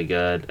really, really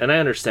good. And I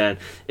understand.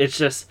 It's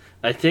just,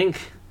 I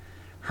think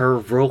her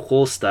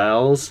vocal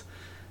styles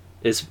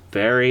is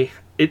very...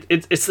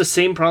 It's the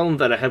same problem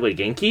that I had with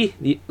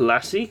Genki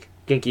last week.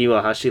 Genki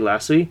Iwahashi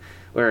last week,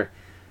 where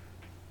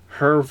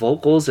her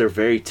vocals are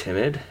very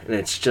timid, and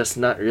it's just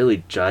not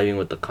really jiving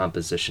with the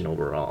composition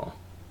overall.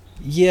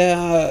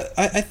 Yeah,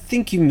 I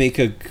think you make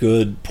a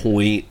good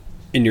point.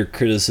 in your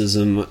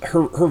criticism.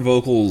 Her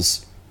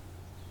vocals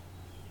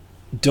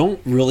don't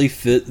really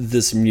fit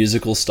this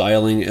musical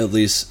styling, at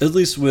least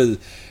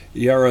with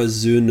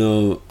Yarazu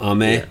no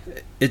Ame. Yeah.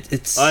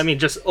 It's. I mean,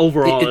 just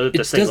overall, it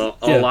the single.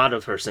 doesn't- yeah. A lot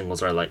of her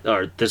singles are like,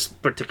 or this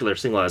particular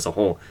single as a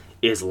whole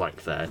is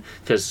like that.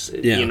 Because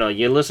Yeah.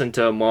 you listen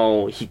to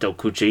Mo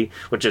Hitokuchi,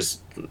 which is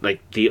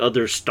like the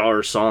other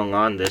star song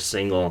on this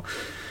single.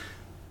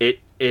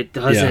 It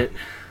doesn't.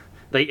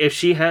 Like, if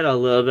she had a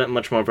little bit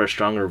much more of a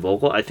stronger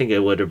vocal, I think it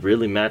would have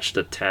really matched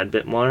a tad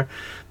bit more.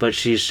 But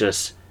she's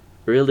just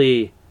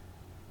really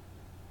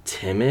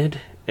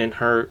timid in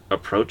her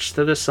approach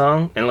to this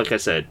song. And like I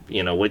said,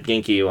 with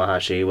Genki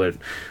Iwahashi,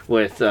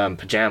 with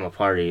Pajama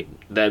Party,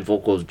 that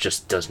vocal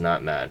just does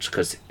not match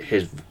because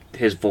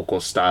his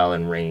vocal style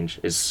and range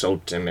is so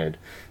timid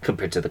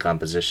compared to the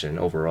composition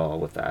overall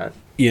with that.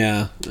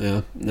 Yeah.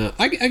 No,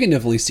 I can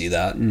definitely see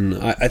that, and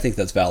I think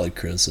that's valid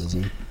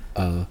criticism.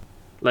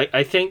 Like,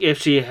 I think if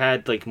she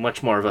had like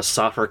much more of a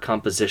softer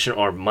composition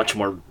or much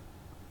more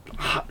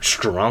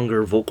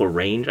stronger vocal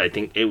range, I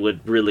think it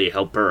would really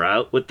help her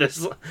out with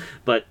this.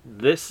 But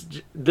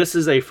this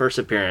is a first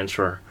appearance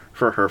for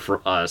her,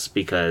 for us,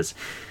 because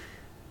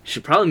she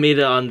probably made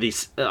it on the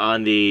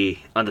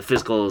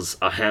physicals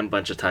a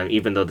bunch of time,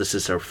 even though this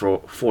is her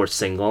fourth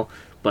single.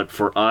 But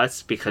for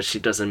us, because she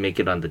doesn't make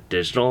it on the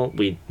digital,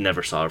 we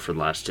never saw her for the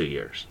last 2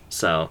 years.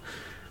 So,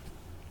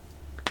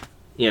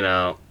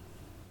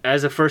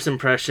 as a first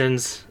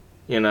impressions,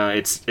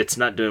 it's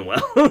not doing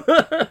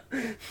well.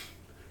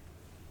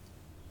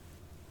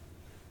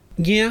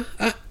 Yeah,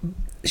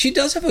 she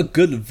does have a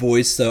good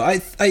voice, though.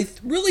 I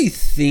really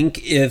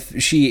think if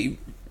she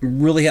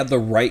really had the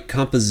right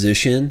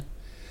composition,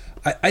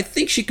 I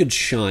think she could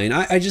shine.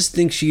 I just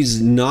think she's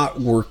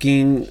not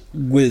working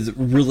with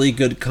really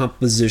good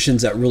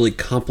compositions that really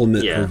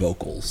complement her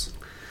vocals.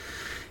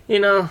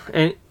 With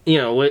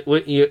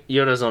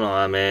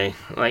Yorazono Ame,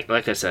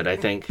 like I said, I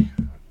think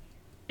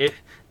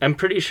I'm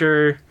pretty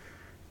sure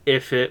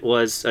if it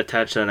was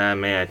attached to an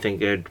anime, I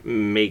think it'd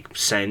make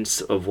sense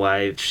of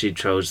why she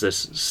chose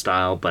this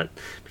style, but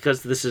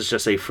because this is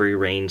just a free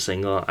reign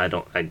single, I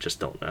just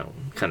don't know,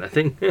 kind of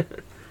thing.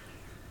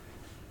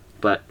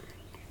 But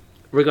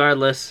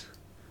regardless,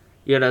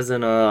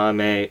 Yorazono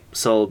Ame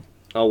sold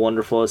a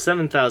wonderful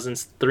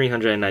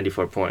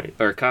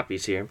 7,394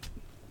 copies here.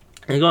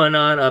 And going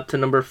on up to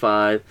number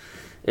 5,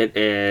 it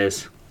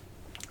is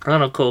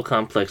Hanako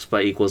Complex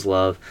by Equals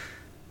Love.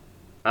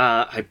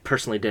 I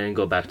personally didn't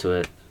go back to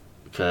it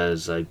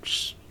because I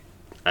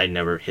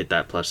never hit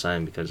that plus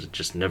sign because it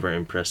just never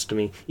impressed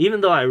me. Even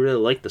though I really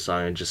like the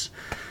song,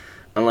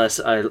 unless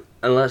I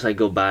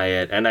go by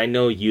it, and I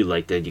know you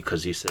liked it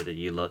because you said that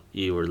you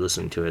were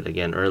listening to it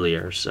again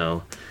earlier.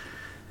 So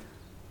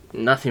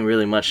nothing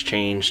really much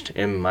changed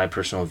in my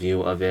personal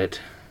view of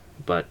it,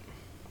 but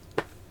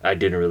I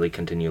didn't really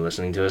continue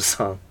listening to a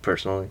song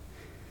personally.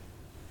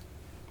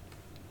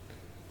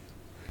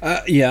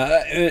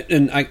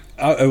 And I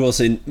will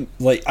say,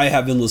 like, I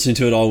have been listening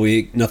to it all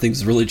week.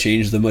 Nothing's really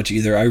changed that much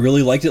either. I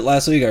really liked it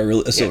last week. I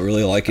still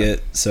really like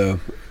it.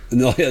 So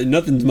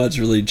nothing much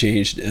really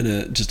changed in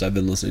it. Just I've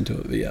been listening to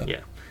it. But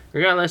yeah.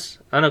 Regardless,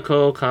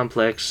 Hanako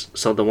Complex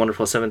sold the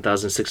wonderful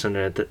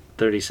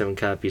 7,637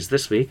 copies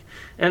this week,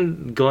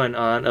 and going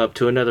on up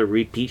to another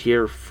repeat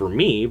here for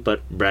me,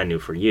 but brand new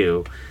for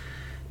you.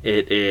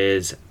 It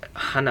is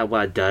Hana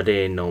wa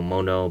Dare no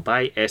Mono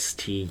by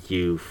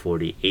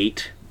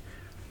STU48.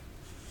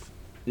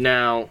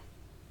 Now,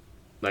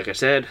 like I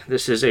said,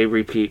 this is a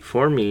repeat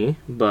for me,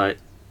 but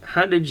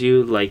how did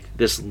you like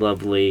this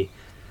lovely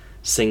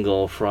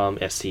single from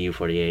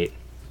STU48?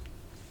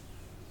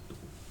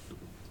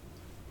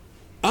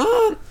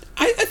 I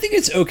think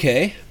it's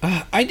okay.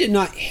 I did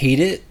not hate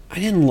it. I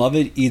didn't love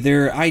it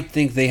either. I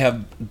think they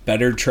have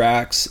better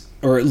tracks,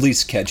 or at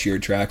least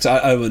catchier tracks.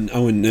 I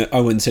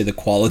wouldn't say the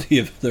quality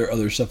of their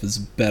other stuff is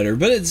better,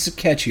 but it's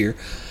catchier.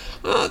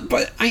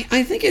 But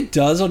I think it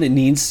does what it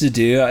needs to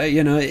do.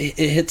 It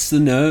hits the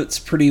notes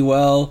pretty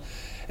well.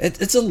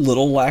 It's a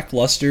little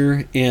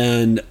lackluster,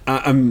 and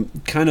I'm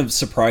kind of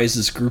surprised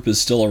this group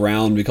is still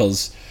around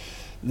because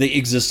they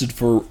existed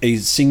for a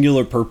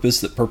singular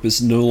purpose. That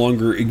purpose no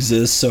longer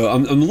exists. So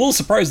I'm a little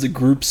surprised the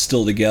group's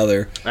still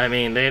together. I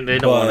mean, they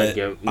don't want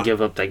to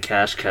give up that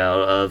cash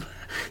cow of...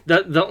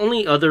 The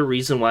only other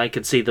reason why I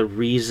could say the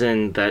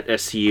reason that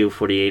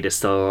STU48 is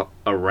still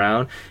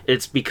around,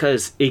 it's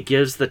because it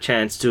gives the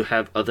chance to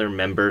have other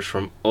members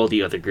from all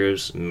the other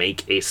groups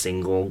make a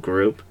single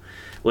group,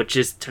 which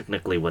is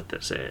technically what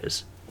this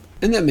is.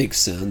 And that makes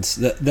sense.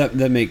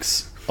 That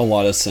makes a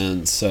lot of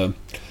sense. So,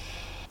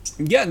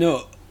 yeah,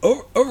 no.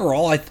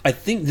 Overall, I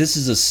think this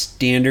is a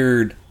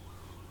standard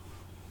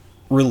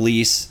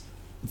release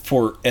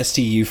for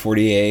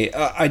STU48.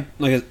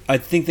 I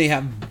think they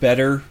have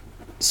better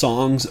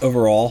songs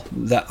overall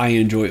that I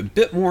enjoy a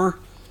bit more,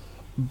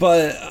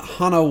 but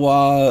Hana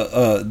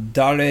wa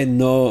Dare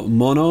no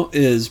Mono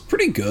is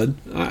pretty good.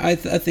 I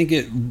think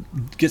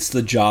it gets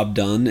the job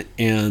done,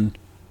 and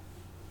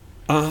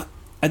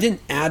I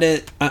didn't add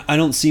it. I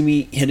don't see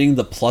me hitting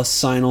the plus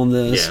sign on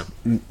this.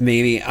 Yeah.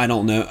 Maybe, I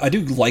don't know. I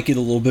do like it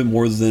a little bit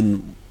more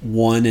than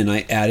one, and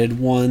I added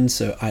one,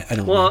 so I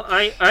don't know. Well,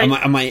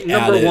 I might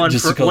add it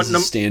just because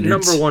of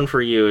standards. Number one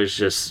for you is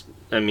just,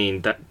 I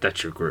mean,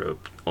 that's your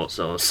group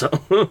also,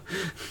 so...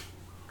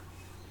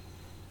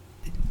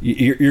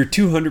 You're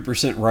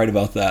 200% right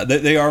about that.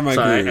 They are my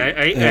group.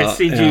 I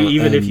think you,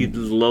 even if you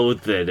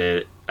loathed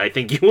it, I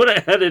think you would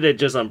have added it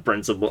just on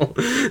principle.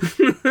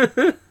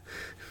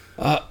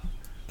 I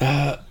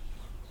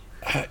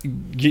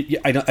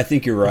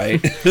think you're right.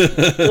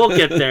 We'll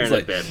get there in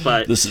a bit,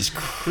 but this is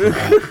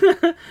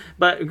crap.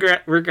 But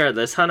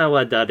regardless,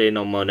 Hanawa Dare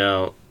no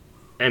Mono.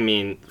 I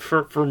mean,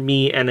 for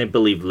me, and I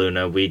believe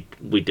Luna, we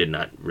did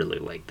not really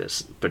like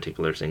this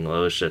particular single.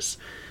 It was just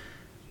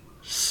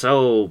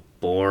so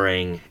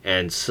boring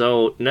and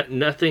so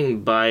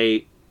nothing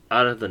by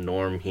out of the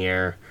norm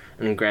here.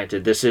 And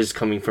granted, this is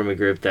coming from a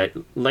group that,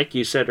 like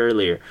you said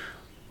earlier,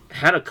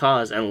 had a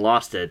cause and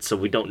lost it, so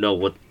we don't know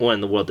what in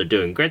the world they're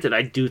doing. Granted,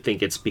 I do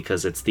think it's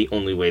because it's the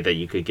only way that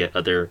you could get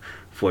other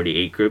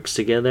 48 groups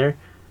together,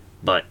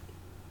 but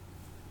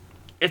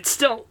it's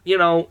still,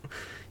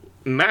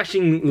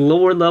 mashing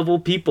lower level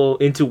people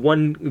into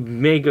one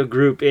mega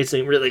group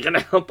isn't really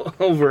gonna help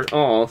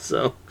overall,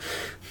 so...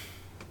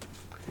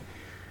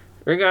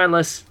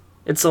 Regardless,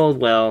 it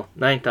sold well,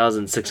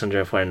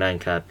 9,649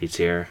 copies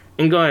here.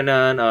 And going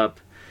on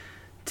up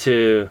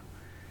to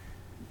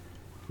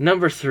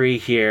number 3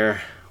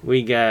 here,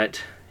 we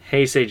got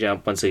Heisei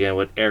Jump once again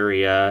with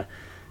Area,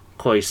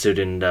 Koi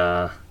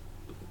Surunda,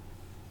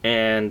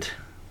 and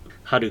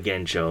Haru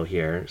Gensho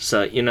here.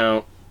 So,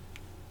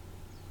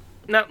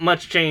 not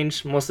much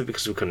change, mostly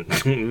because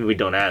we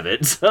don't have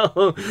it.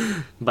 So,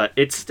 but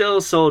it still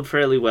sold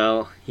fairly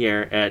well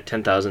here at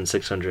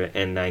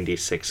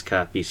 10,696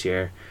 copies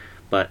here.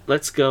 But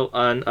let's go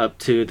on up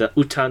to the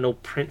Utano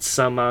Prince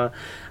Sama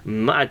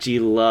Maji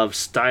Love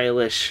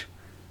stylish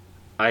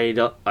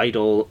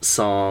idol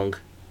song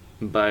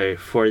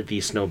for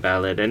the Snow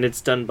Ballad, and it's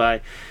done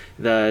by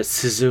the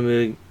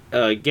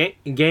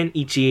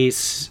Genichi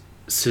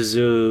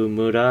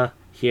Suzumura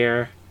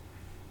here.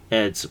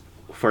 And it's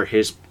for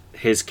his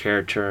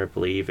character, I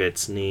believe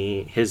his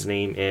name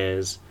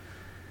is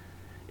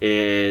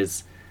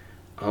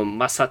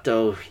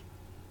Masato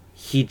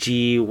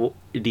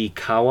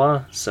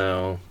Hijirikawa.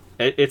 So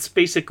it's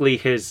basically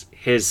his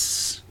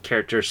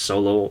character's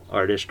solo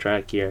artist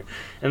track here,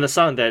 and the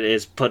song that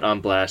is put on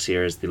blast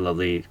here is the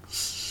lovely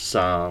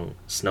song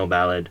Snow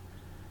Ballad.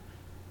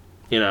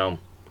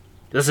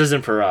 This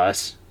isn't for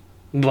us,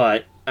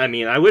 but I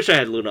mean, I wish I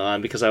had Luna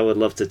on because I would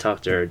love to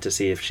talk to her to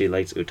see if she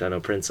likes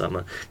Utano Prince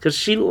Sama, because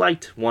she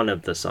liked one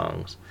of the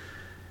songs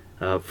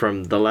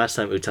from the last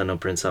time Utano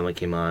Prince Sama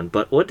came on.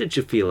 But what did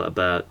you feel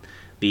about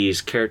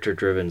these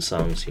character-driven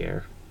songs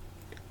here?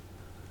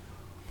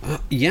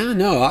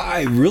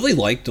 I really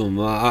liked them.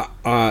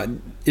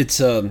 It's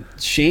a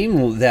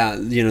shame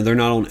that they're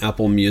not on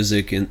Apple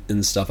Music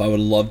and stuff. I would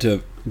love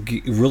to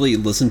really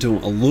listen to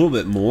them a little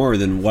bit more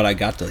than what I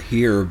got to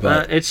hear.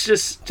 But it's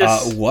just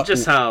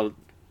how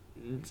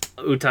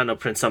Utano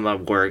Prince Sama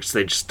works.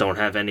 They just don't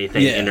have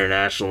anything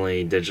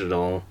internationally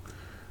digital.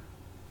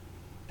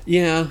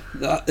 Yeah,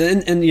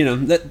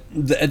 and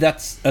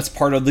that's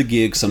part of the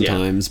gig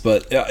sometimes. Yeah.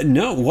 But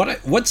no,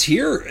 what's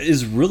here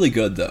is really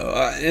good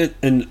though,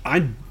 and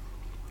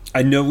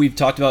I know we've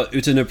talked about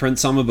Utano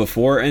Prince Sama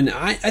before, and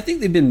I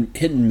think they've been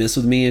hit and miss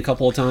with me a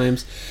couple of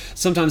times.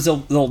 Sometimes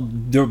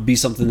there'll be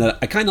something that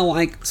I kind of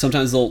like.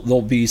 Sometimes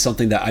there'll be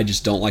something that I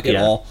just don't like at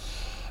all.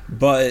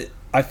 But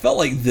I felt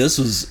like this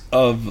was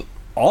of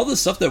all the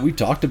stuff that we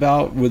talked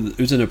about with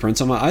Utano Prince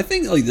Sama, I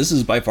think this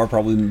is by far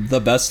probably the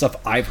best stuff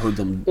I've heard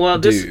them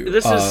do.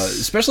 This is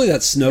especially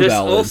that Snow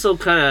Ballad.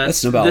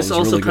 This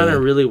also kind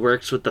of really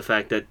works with the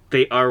fact that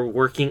they are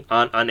working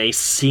on a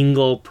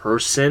single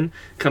person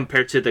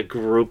compared to the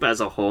group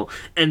as a whole,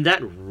 and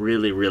that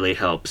really, really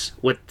helps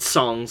with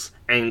songs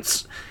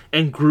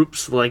and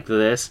groups like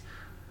this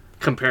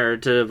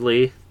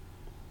comparatively.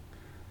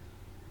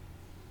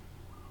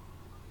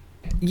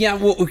 Yeah,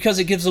 well, because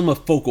it gives them a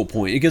focal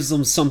point. It gives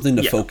them something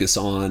to focus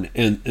on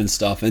and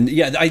stuff. And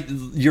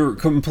you're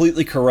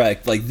completely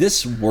correct. Like,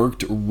 this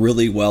worked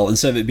really well.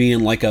 Instead of it being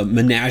like a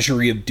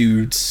menagerie of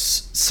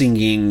dudes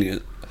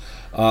singing,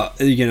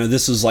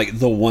 this is like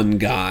the one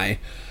guy.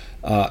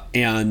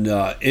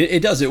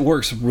 It does. It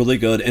works really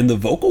good. And the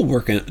vocal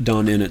work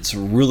done in it's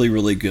really,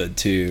 really good,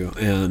 too.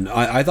 And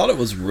I thought it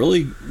was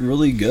really,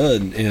 really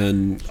good.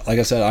 And like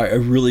I said, I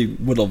really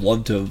would have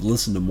loved to have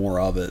listened to more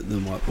of it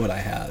than what I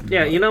had.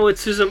 Yeah, with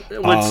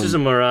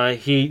Suzumura,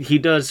 he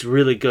does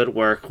really good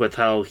work with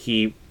how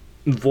he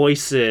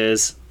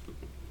voices...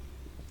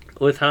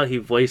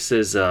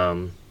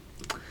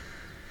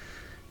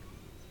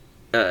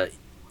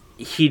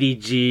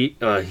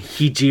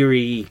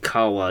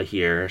 Hijirikawa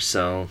here,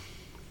 so...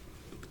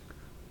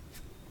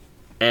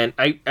 And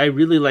I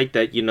really like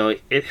that,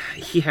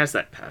 he has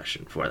that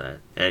passion for that.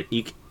 And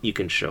you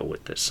can show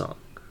with this song.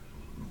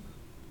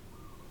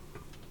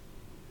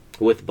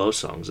 With both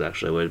songs,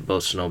 actually. With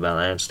both Snow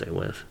Ballad and Stay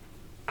With.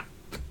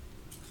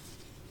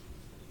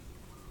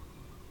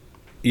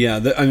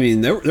 Yeah, I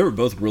mean, they were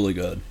both really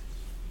good.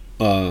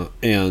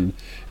 And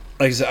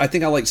like I said, I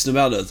think I like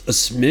Snowbound a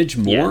smidge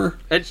more.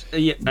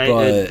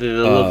 The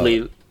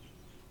lovely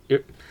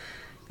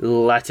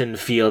Latin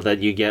feel that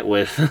you get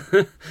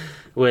with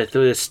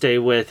with Stay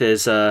With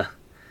is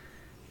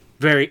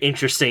very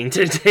interesting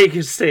to take,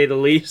 to say the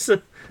least.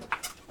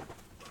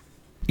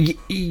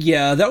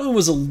 Yeah, that one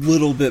was a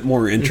little bit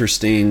more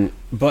interesting,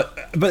 but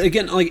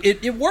again, like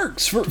it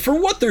works for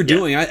what they're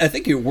doing. I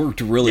think it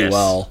worked really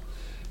well.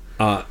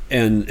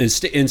 And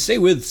stay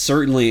with,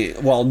 certainly,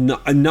 while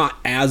not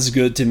as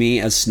good to me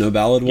as Snow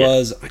Ballad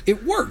was,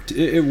 it worked.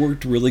 It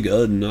worked really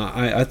good, and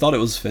I thought it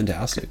was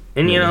fantastic.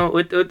 And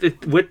really.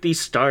 With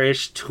these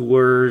Starish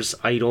Tours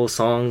Idol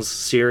Songs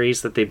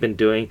series that they've been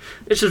doing,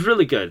 it's just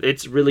really good.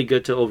 It's really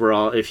good to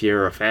overall, if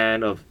you're a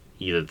fan of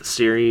either the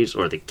series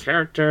or the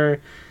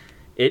character.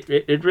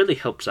 It really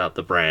helps out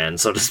the brand,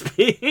 so to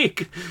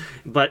speak.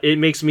 But it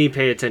makes me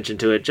pay attention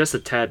to it just a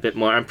tad bit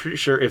more. I'm pretty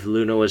sure if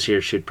Luna was here,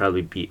 she'd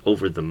probably be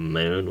over the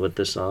moon with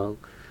the song.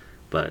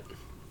 But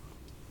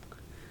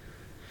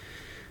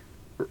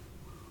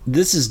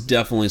this is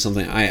definitely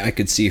something I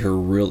could see her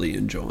really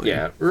enjoying.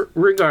 Yeah,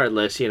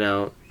 regardless,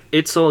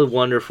 it sold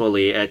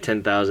wonderfully at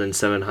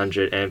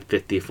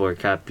 10,754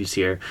 copies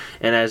here.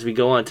 And as we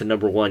go on to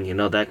number one,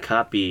 that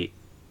copy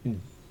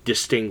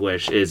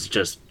distinguish is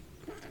just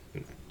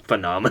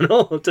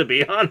phenomenal, to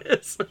be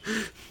honest.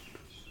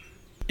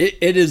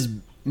 It is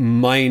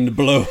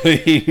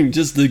mind-blowing,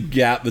 just the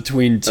gap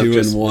between 2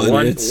 and 1.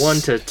 1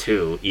 to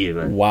 2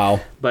 even. Wow.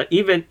 But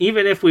even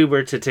if we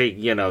were to take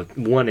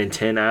 1 and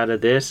 10 out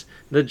of this,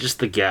 just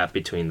the gap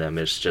between them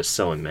is just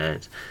so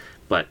immense.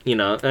 But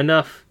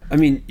enough. I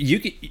mean,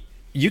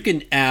 you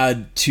can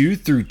add 2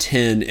 through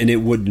 10 and it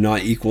would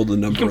not equal the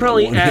number. You can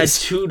probably add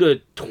 2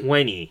 to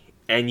 20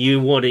 and you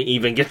wouldn't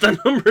even get the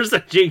numbers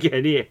that you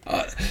get here.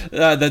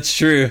 That's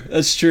true.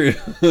 That's true.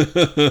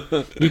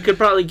 You could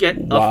probably get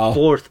a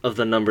fourth of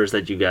the numbers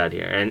that you got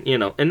here. And,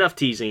 enough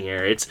teasing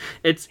here. It's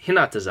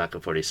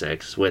Hinata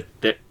 46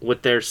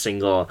 with their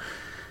single,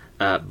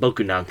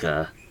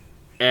 Bokunanka.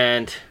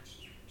 And,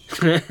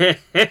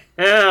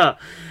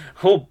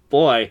 oh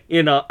boy,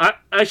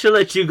 I should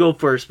let you go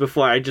first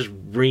before I just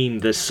ream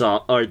this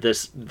song, or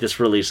this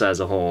release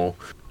as a whole.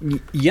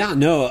 Yeah,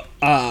 no,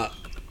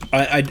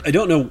 I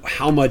don't know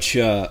how much,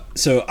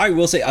 so I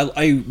will say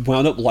I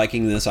wound up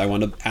liking this. I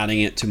wound up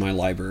adding it to my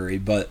library,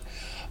 but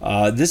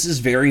this is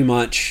very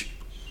much,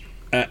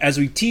 as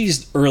we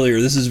teased earlier,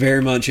 this is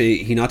very much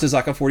a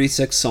Hinata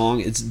 46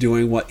 song. It's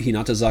doing what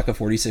Hinata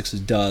 46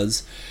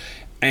 does.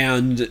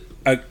 And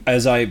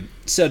as I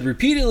said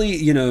repeatedly,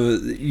 you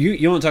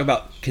want to talk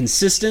about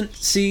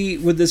consistency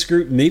with this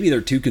group. Maybe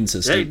they're too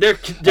consistent. They're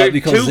because too they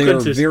are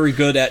consistent. very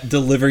good at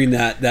delivering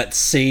that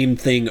same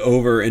thing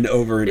over and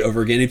over and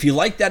over again. If you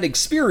like that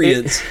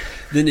experience,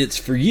 then it's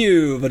for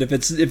you. But if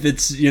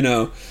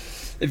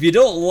if you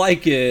don't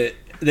like it,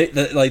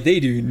 they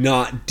do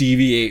not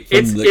deviate from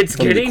the chorus. It's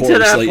getting to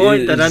that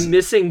point that I'm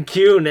missing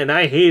Kyun, and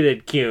I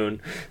hated Kyun.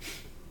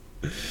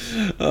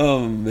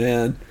 Oh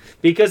man.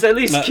 Because at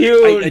least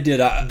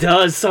Kyun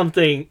does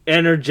something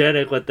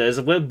energetic with this.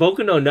 With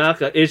Boku no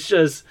Naka, it's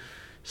just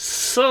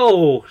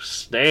so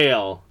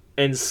stale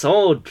and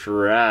so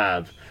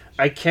drab.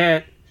 I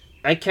can't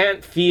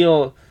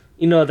feel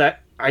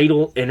that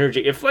idol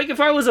energy. If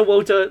I was a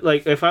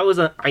Wota, if I was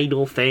an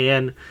idol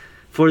fan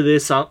for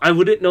this song, I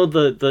wouldn't know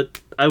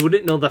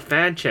the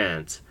fan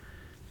chants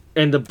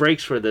and the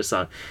breaks for this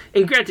song.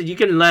 And granted, you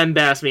can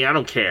lambast me. I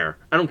don't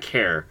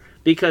care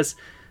because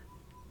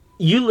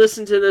you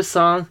listen to this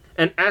song,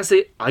 and as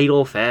an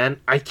idol fan,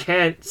 I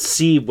can't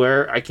see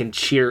where I can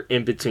cheer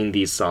in between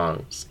these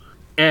songs.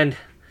 And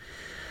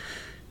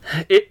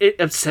it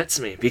upsets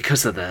me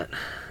because of that.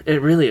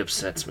 It really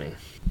upsets me.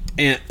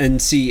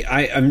 And see,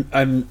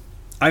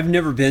 I've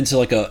never been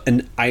to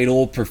an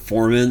idol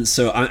performance,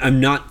 so I'm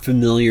not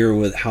familiar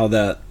with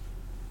how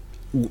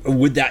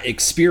with that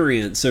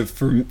experience. So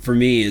for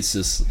me, it's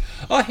just,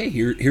 oh hey,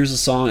 here's a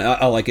song,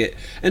 I like it,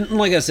 and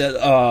like I said,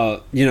 I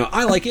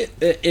like it.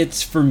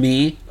 It's for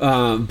me,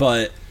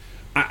 but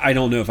I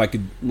don't know if I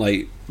could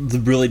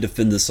really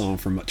defend this song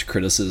from much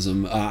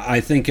criticism. I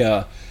think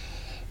to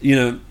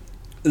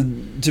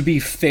be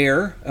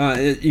fair,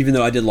 even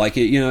though I did like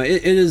it,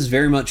 it is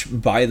very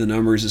much by the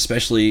numbers,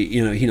 especially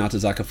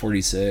Hinata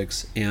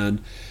 46,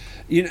 and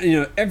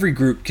every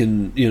group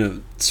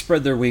can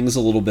spread their wings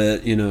a little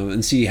bit,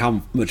 and see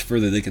how much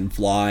further they can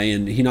fly.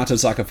 And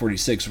Hinata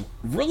 46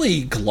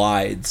 really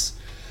glides.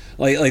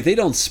 Like they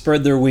don't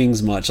spread their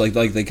wings much. Like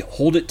they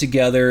hold it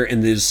together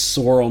and they just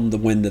soar on the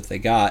wind that they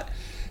got.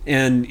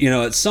 And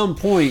at some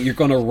point you're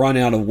going to run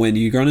out of wind.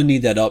 You're going to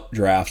need that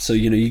updraft. So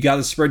you got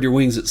to spread your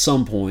wings at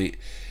some point.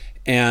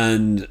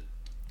 And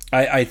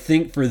I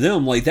think for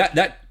them,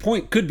 that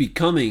point could be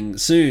coming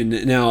soon.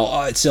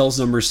 Now sales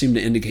numbers seem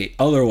to indicate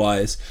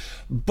otherwise.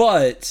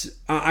 But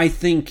I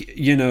think,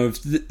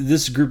 if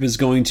this group is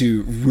going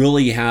to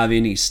really have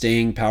any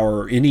staying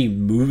power, any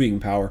moving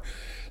power,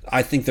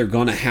 I think they're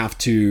going to have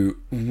to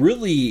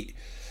really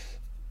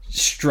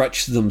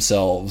stretch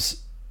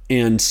themselves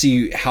and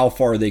see how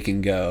far they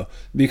can go,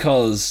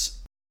 because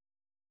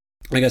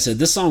like I said,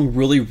 this song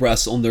really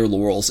rests on their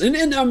laurels,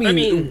 and I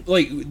mean,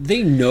 like,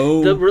 they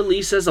know the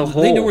release as a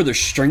whole. They know where their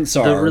strengths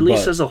are. The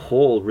release as a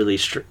whole really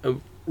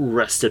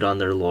rested on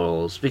their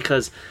laurels,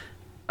 because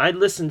I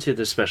listened to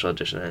the special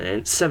edition and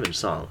it's 7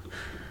 songs.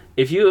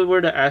 If you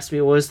were to ask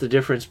me what's the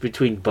difference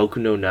between Boku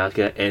no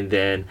Naka and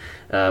then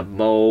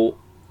Mo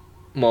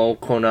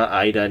Kona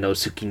Aida no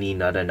Suki ni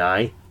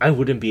Naranai, I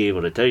wouldn't be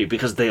able to tell you,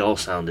 because they all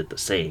sounded the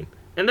same.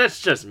 And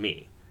that's just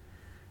me.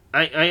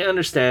 I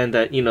understand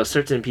that,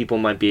 certain people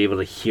might be able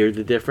to hear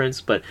the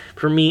difference, but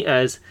for me,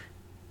 as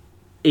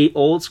a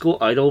old school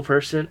idol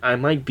person, I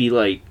might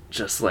be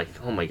just like,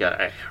 oh my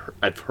god,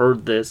 I've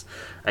heard this.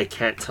 I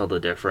can't tell the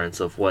difference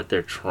of what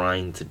they're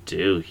trying to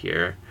do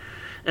here.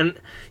 And,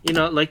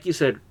 like you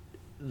said,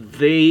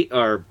 they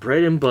are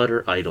bread and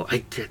butter idol.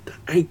 I get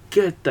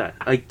that.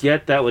 I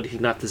get that with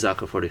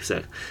Hinatazaka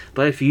 46.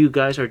 But if you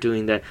guys are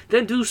doing that,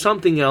 then do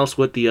something else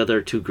with the other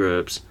 2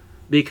 groups.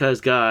 Because,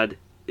 God,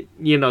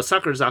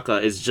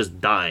 Sakurazaka is just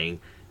dying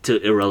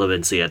to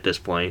irrelevancy at this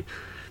point.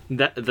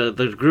 That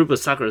the group of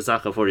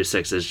Sakurazaka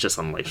 46 is just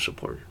on life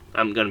support.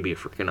 I'm gonna be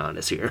freaking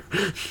honest here.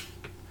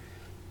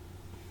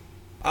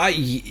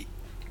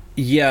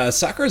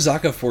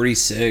 Sakurazaka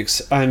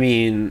 46. I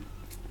mean,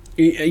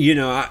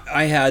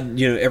 I had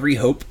every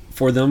hope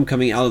for them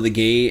coming out of the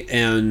gate,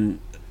 and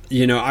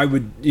I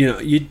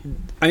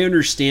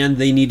understand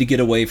they need to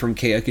get away from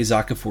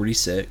Keyakizaka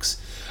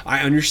 46. I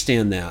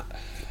understand that.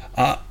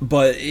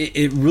 But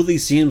it really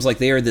seems like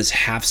they are this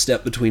half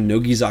step between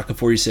Nogizaka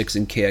 46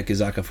 and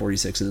Keyakizaka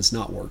 46, and it's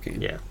not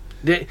working. Yeah.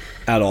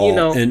 At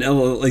all. And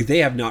they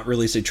have not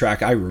released a track.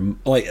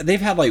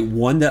 They've had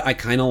one that I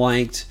kind of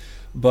liked,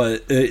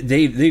 but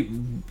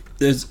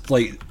there's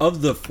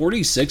of the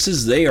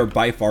 46s, they are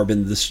by far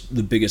been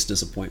the biggest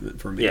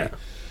disappointment for me. Yeah.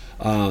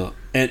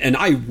 And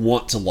I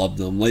want to love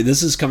them.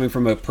 This is coming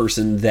from a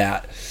person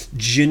that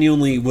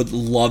genuinely would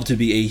love to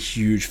be a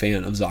huge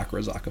fan of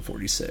Sakurazaka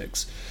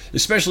 46,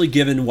 especially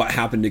given what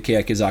happened to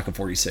Keyakizaka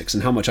 46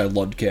 and how much I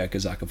loved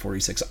Keyakizaka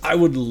 46. I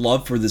would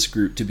love for this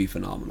group to be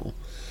phenomenal,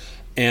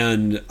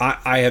 and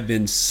I have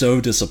been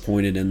so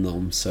disappointed in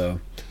them. So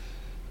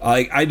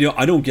I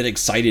don't get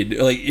excited.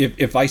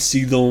 If I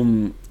see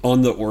them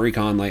on the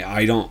Oricon,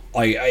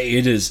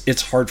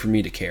 it's hard for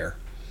me to care.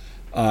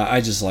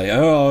 I just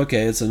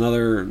okay, it's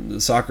another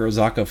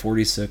Sakurazaka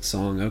 46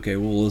 song. Okay,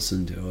 we'll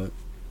listen to it.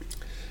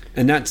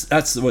 And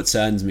that's what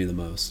saddens me the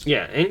most.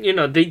 Yeah, and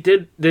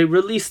they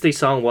released a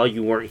song while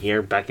you weren't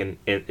here back in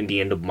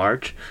the end of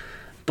March,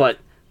 but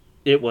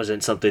it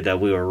wasn't something that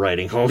we were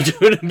writing home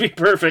to be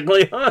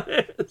perfectly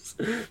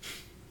honest.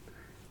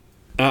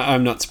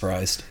 I'm not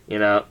surprised.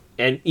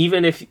 And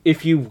even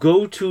if you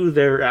go to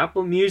their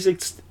Apple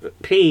Music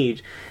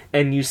page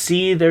and you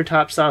see their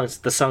top songs,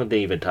 the song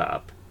didn't even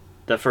top.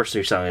 The first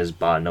 3 songs is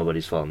Ba,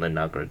 Nobody's Fault, and then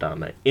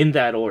Nagaradame, in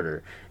that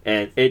order.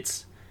 And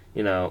it's,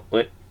 I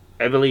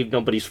believe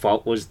Nobody's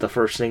Fault was the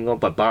first single,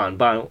 but Ban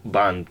got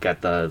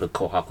the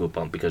Kohaku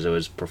bump because it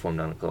was performed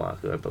on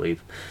Kohaku, I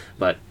believe.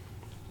 But,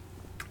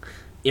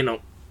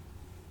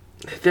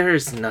 there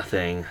is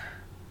nothing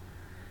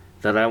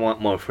that I want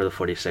more for the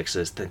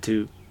 46s than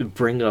to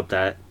bring up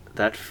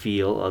that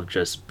feel of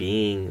just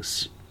being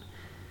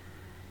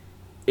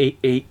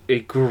a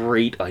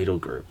great idol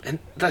group. And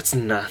that's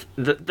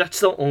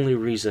the only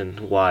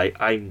reason why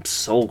I'm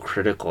so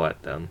critical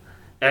at them.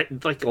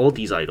 At all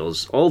these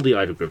idols, all the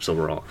idol groups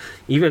overall,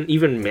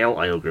 even male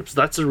idol groups.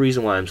 That's the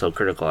reason why I'm so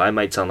critical. I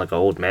might sound like an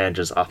old man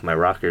just off my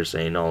rocker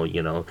saying,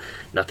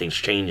 nothing's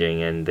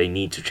changing and they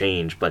need to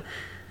change, but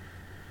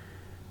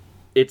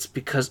it's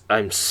because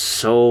I'm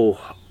so...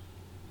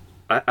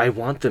 I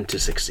want them to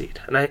succeed,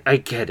 and I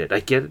get it. I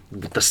get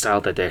the style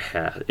that they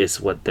have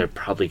is what they're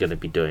probably going to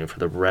be doing for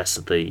the rest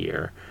of the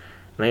year,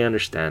 and I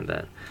understand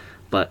that.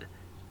 But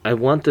I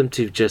want them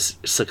to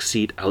just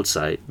succeed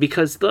outside,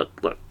 because look,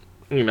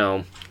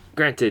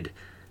 granted,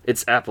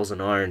 it's apples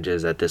and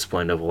oranges at this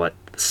point of what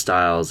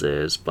Styles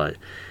is, but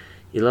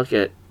you look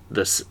at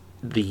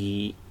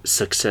the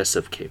success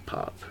of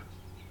K-pop.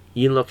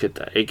 You look at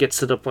that. It gets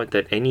to the point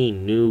that any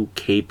new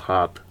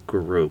K-pop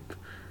group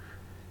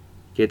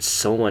gets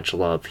so much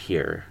love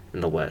here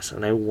in the West,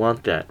 and I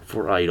want that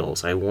for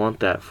idols. I want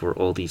that for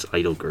all these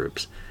idol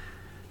groups,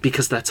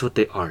 because that's what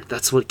they are.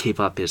 That's what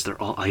K-pop is.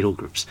 They're all idol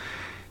groups.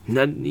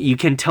 You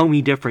can tell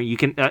me different. You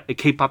can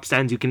K-pop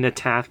stands. You can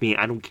attack me.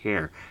 I don't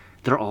care.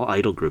 They're all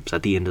idol groups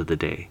at the end of the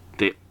day.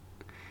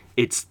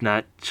 It's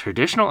not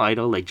traditional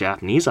idol like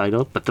Japanese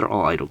idol, but they're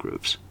all idol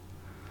groups.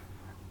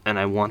 And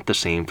I want the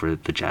same for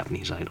the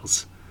Japanese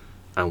idols.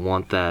 I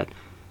want that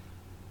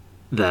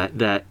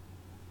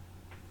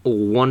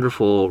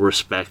wonderful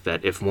respect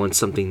that if once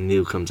something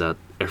new comes out,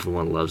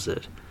 everyone loves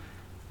it.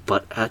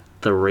 But at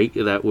the rate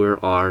that we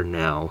are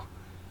now,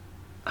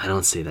 I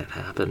don't see that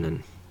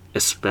happening,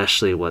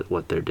 especially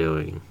what they're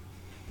doing.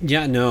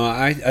 Yeah, no,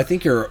 I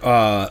think you're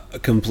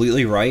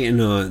completely right, and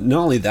not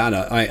only that,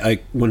 I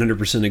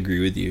 100%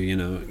 agree with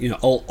you.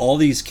 All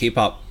these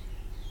K-pop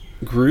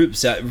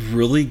groups that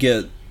really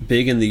get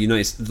big in the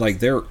United States, like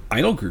they're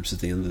idol groups at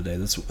the end of the day.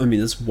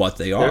 That's what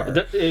they are.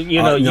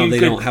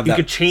 You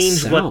could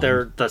change sound.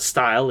 what the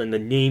style and the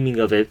naming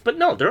of it, but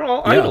no, they're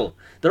all idol.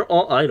 They're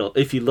all idol.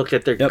 If you look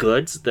at their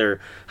goods,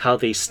 how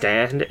they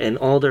stand, and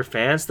all their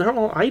fans, they're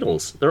all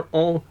idols. They're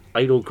all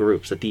idol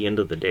groups at the end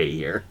of the day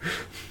here.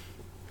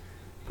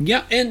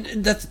 Yeah, and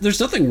there's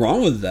nothing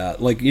wrong with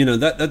that. Like,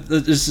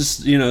 that is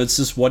just, it's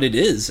just what it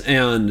is.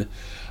 And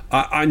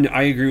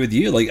I agree with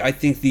you. Like, I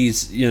think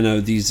these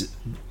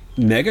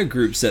mega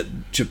groups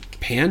that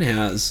Japan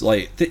has,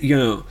 like,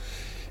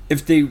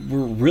 if they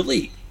were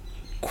really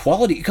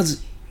quality,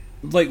 because,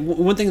 like,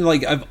 one thing,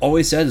 like, I've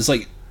always said is,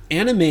 like,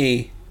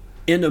 anime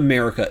in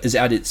America is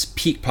at its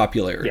peak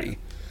popularity. Yeah.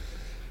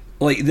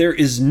 Like, there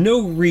is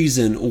no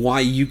reason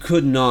why you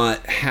could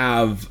not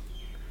have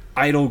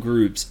idol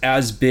groups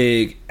as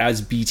big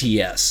as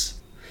BTS.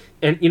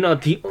 And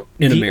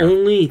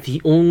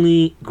the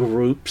only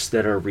groups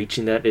that are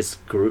reaching that is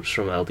groups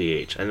from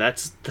LDH, and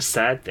that's the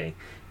sad thing.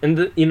 And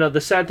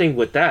the sad thing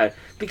with that,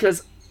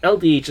 because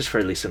LDH is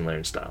fairly similar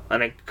in style,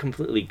 and I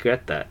completely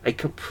get that.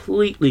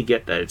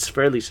 It's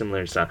fairly similar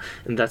in style,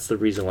 and that's the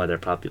reason why they're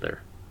popular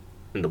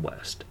in the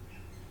West.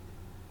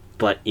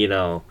 But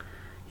you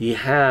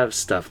have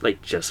stuff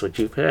like just what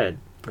you've had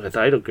with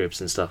idol groups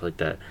and stuff like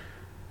that,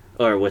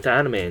 or with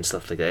anime and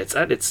stuff like that. It's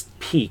at its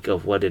peak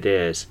of what it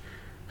is.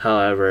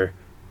 However,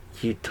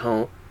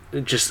 idol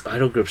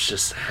groups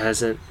just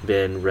hasn't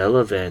been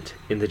relevant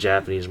in the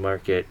Japanese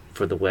market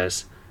for the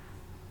West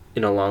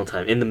in a long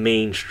time. In the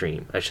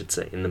mainstream, I should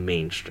say, in the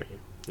mainstream.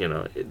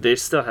 They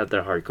still have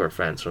their hardcore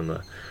fans from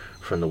the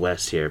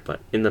West here,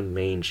 but in the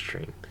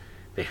mainstream,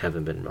 they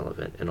haven't been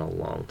relevant in a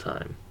long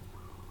time.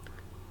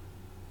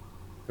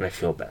 And I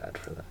feel bad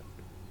for that.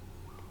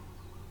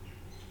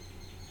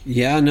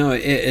 Yeah, no,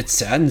 it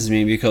saddens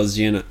me because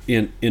I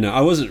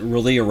wasn't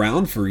really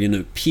around for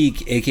peak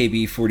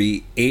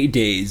AKB48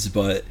 days,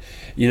 but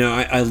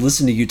I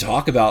listened to you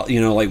talk about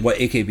like what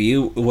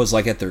AKB was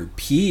like at their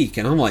peak,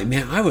 and I'm like,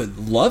 man, I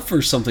would love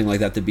for something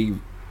like that to be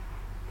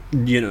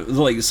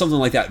like something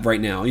like that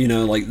right now,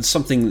 like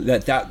something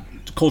that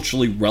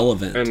culturally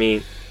relevant. I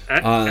mean,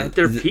 at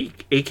their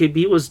peak,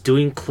 AKB was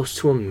doing close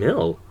to $1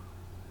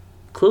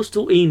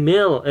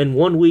 million in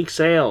 1 week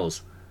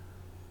sales.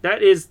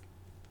 That is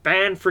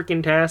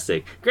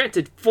fan-freaking-tastic.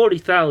 Granted,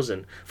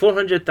 400,000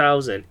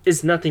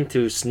 is nothing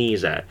to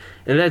sneeze at.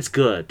 And that's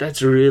good.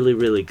 That's really,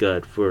 really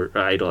good for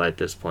Idol at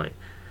this point.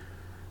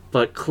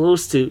 But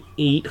close to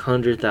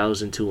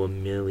 800,000 to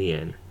 1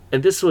 million.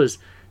 And this is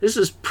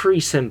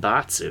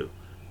pre-Senbatsu.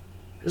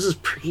 This is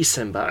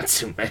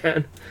pre-Senbatsu,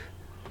 man.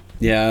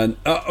 Yeah.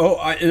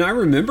 And I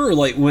remember,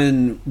 like,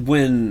 when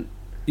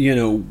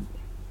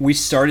we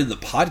started the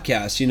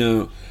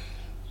podcast,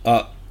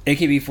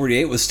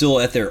 AKB48 was still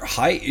at their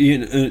height.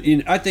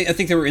 I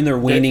think they were in their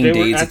waning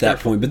days at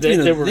that point, but they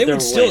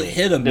would still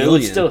hit 1 million. They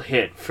would still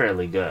hit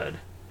fairly good.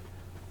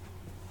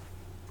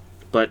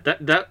 But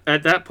that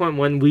at that point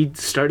when we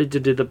started to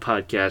do the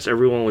podcast,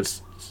 everyone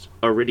was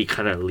already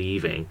kind of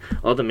leaving.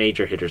 All the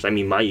major hitters. I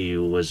mean,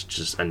 Mayu was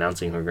just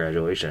announcing her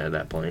graduation at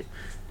that point.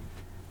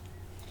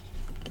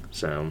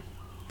 So,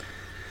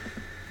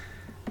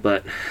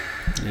 but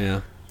yeah,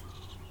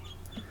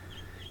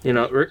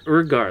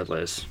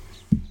 regardless.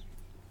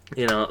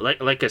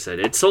 Like I said,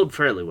 it sold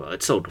fairly well.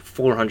 It sold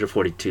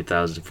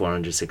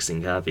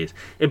 442,416 copies.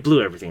 It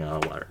blew everything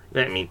out of water.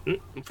 I mean,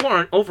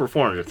 over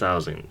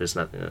 400,000 is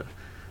nothing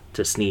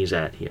to sneeze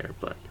at here.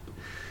 But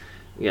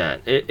yeah,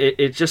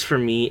 it just, for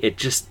me, it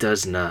just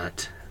does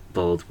not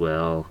bode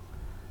well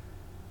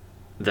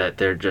that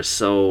they're just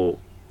so,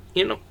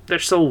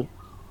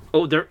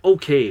 they're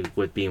okay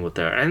with being what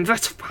they are, and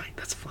that's fine.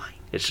 That's fine.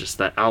 It's just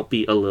that I'll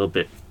be a little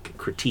bit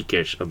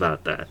critiquish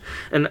about that,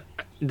 and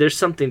there's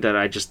something that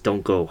I just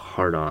don't go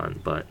hard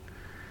on, but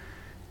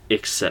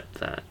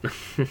accept that.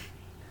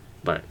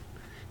 But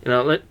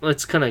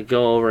let's kind of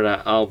go over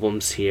the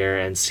albums here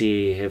and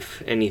see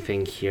if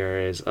anything here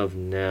is of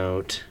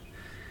note.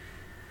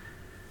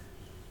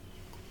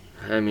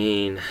 I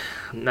mean,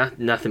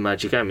 nothing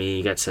much.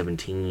 You got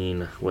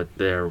 17 with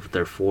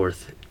their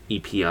fourth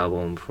EP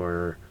album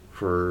for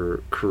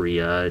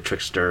Korea,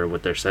 Trickster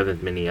with their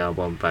 7th mini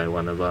album by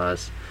One of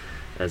Us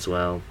as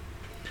well.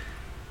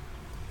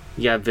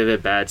 You got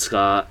Vivid Bad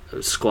Squad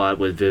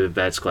with Vivid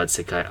Bad Squad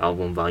Sekai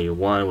Album Volume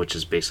 1, which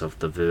is based off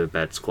the Vivid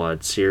Bad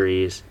Squad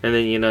series. And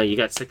then, you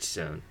got Sexy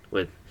Zone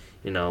with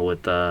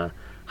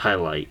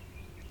Highlight.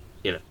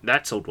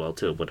 That sold well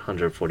too, with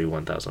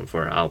 141,000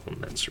 for an album.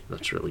 That's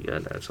really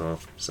good as well.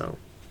 So,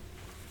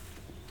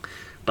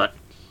 but,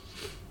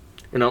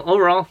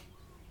 overall,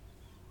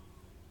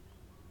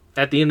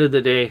 at the end of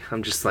the day,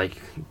 I'm just like,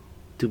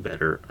 do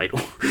better,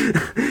 Idol.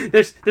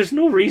 There's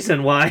no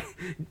reason why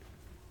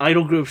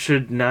idol groups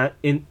should not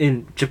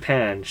in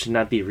Japan should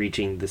not be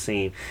reaching the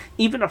same,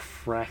 even a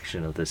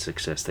fraction of the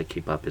success that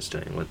K-pop is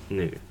doing with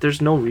new.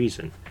 There's no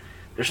reason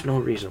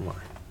why.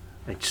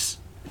 It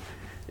just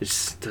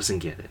doesn't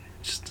get it.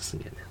 It just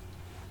doesn't get it.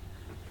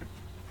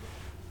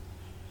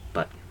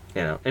 But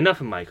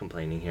enough of my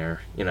complaining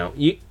here.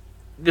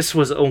 this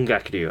was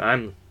Ongakuryu.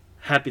 I'm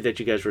happy that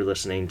you guys were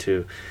listening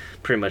to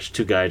pretty much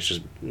two guys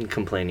just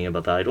complaining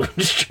about the idol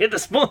industry at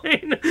this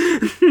point.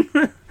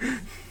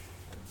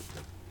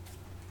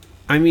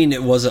 I mean,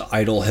 it was an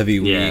idol heavy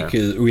week.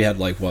 Yeah. We had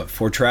like what,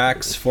 four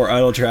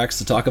idol tracks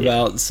to talk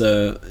about.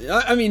 So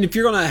I mean, if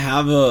you're gonna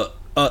have a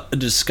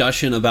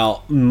discussion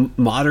about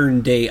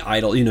modern day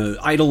idol,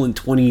 idol in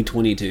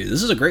 2022,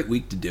 this is a great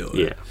week to do it.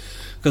 Yeah.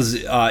 Because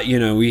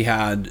we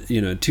had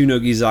two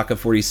Nogizaka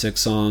 46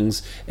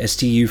 songs,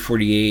 STU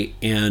 48,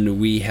 and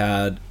we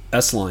had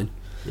S Line.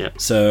 Yeah.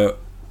 So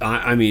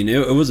I mean,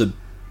 it was a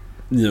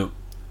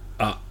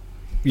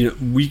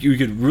we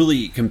could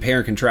really compare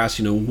and contrast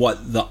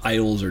what the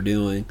idols are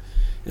doing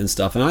and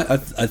stuff. And I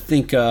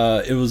think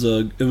it was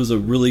a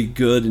really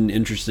good and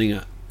interesting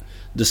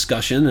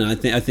discussion, and I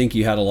think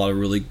you had a lot of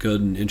really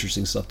good and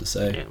interesting stuff to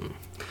say. Yeah.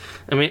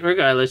 I mean,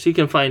 regardless, you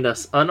can find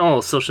us on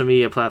all social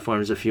media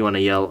platforms if you want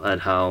to yell at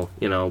how,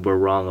 we're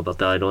wrong about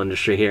the idol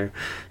industry here.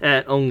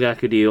 At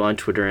Ongakuryu on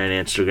Twitter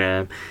and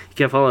Instagram. You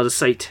can follow the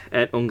site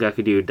at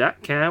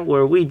ongakuryu.com,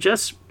 where we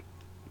just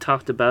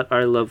talked about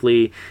our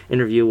lovely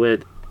interview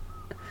with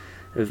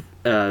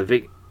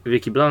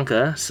Vicky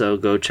Blanca, so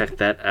go check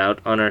that out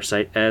on our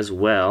site as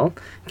well.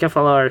 You can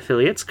follow our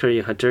affiliates,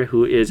 Koryu Hunter,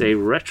 who is a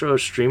retro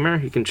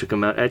streamer. You can check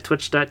him out at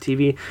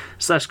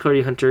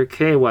twitch.tv/Koryu Hunter,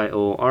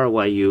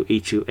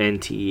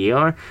 KYORYUHUNTER.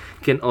 You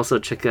can also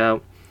check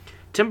out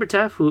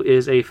Timbertaff, who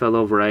is a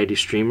fellow variety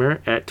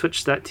streamer, at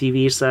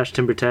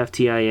twitch.tv/Timbertaff,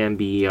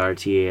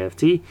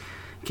 TIMBERTAFT. You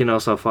can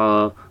also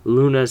follow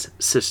Luna's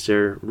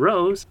sister,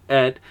 Rose,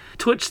 at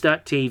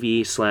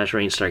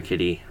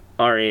twitch.tv/RainstarKitty,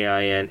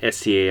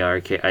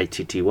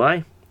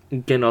 RAINSTARKITTY.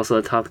 You can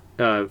also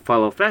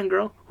follow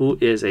Fangirl, who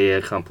is a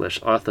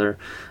accomplished author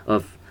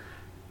of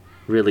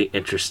really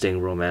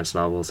interesting romance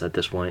novels at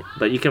this point.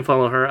 But you can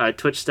follow her at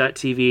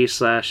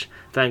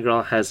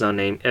twitch.tv/Fangirl has no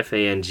name,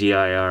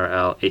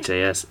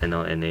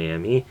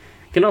 FANGIRLHASNONAME. You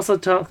can also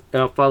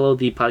follow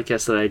the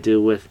podcast that I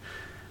do with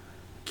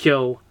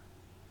Kyo,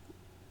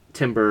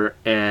 Timber,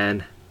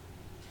 and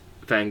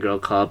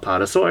Fangirl called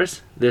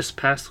Podosaurus. This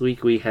past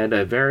week we had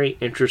a very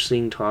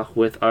interesting talk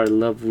with our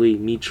lovely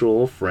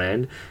mutual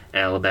friend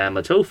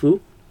Alabama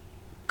Tofu,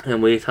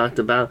 and we talked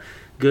about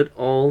good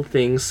old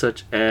things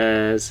such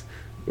as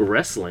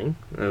wrestling,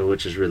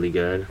 which is really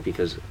good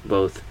because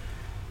both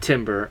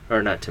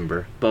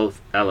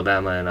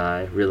Alabama and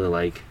I really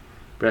like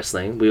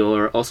wrestling. We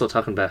were also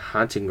talking about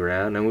Haunting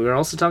Ground, and we were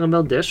also talking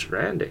about Death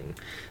Stranding.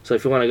 So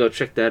if you want to go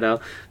check that out,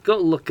 go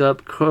look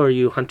up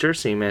Koryu Hunter,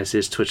 same as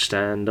his Twitch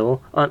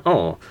handle, on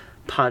all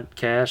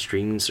podcast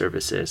streaming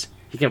services.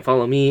 You can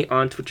follow me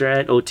on Twitter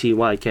at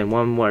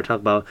OTYKen1, where I talk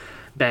about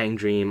Bang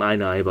Dream,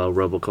 Ainaiba,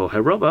 Roboco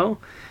Hirobo,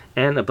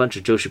 and a bunch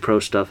of Joshi Pro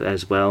stuff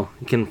as well.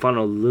 You can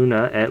follow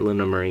Luna at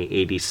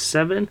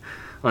LunaMarie87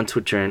 on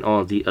Twitter and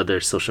all the other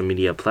social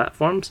media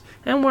platforms.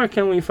 And where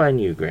can we find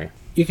you, Gray?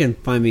 You can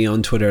find me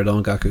on Twitter at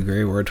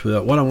Ongakugray, where I tweet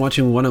out what I'm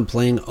watching, what I'm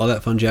playing, all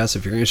that fun jazz.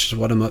 If you're interested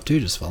in what I'm up to,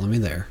 just follow me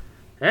there.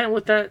 And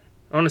with that,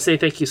 I want to say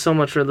thank you so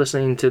much for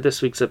listening to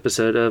this week's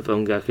episode of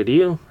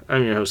Ongakuryu.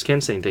 I'm your host,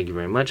 Ken, saying thank you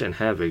very much and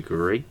have a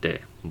great day.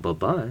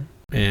 Bye-bye.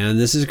 And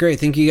this is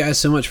great. Thank you guys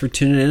so much for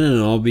tuning in,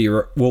 and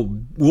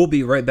we'll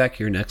be right back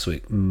here next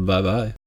week. Bye-bye.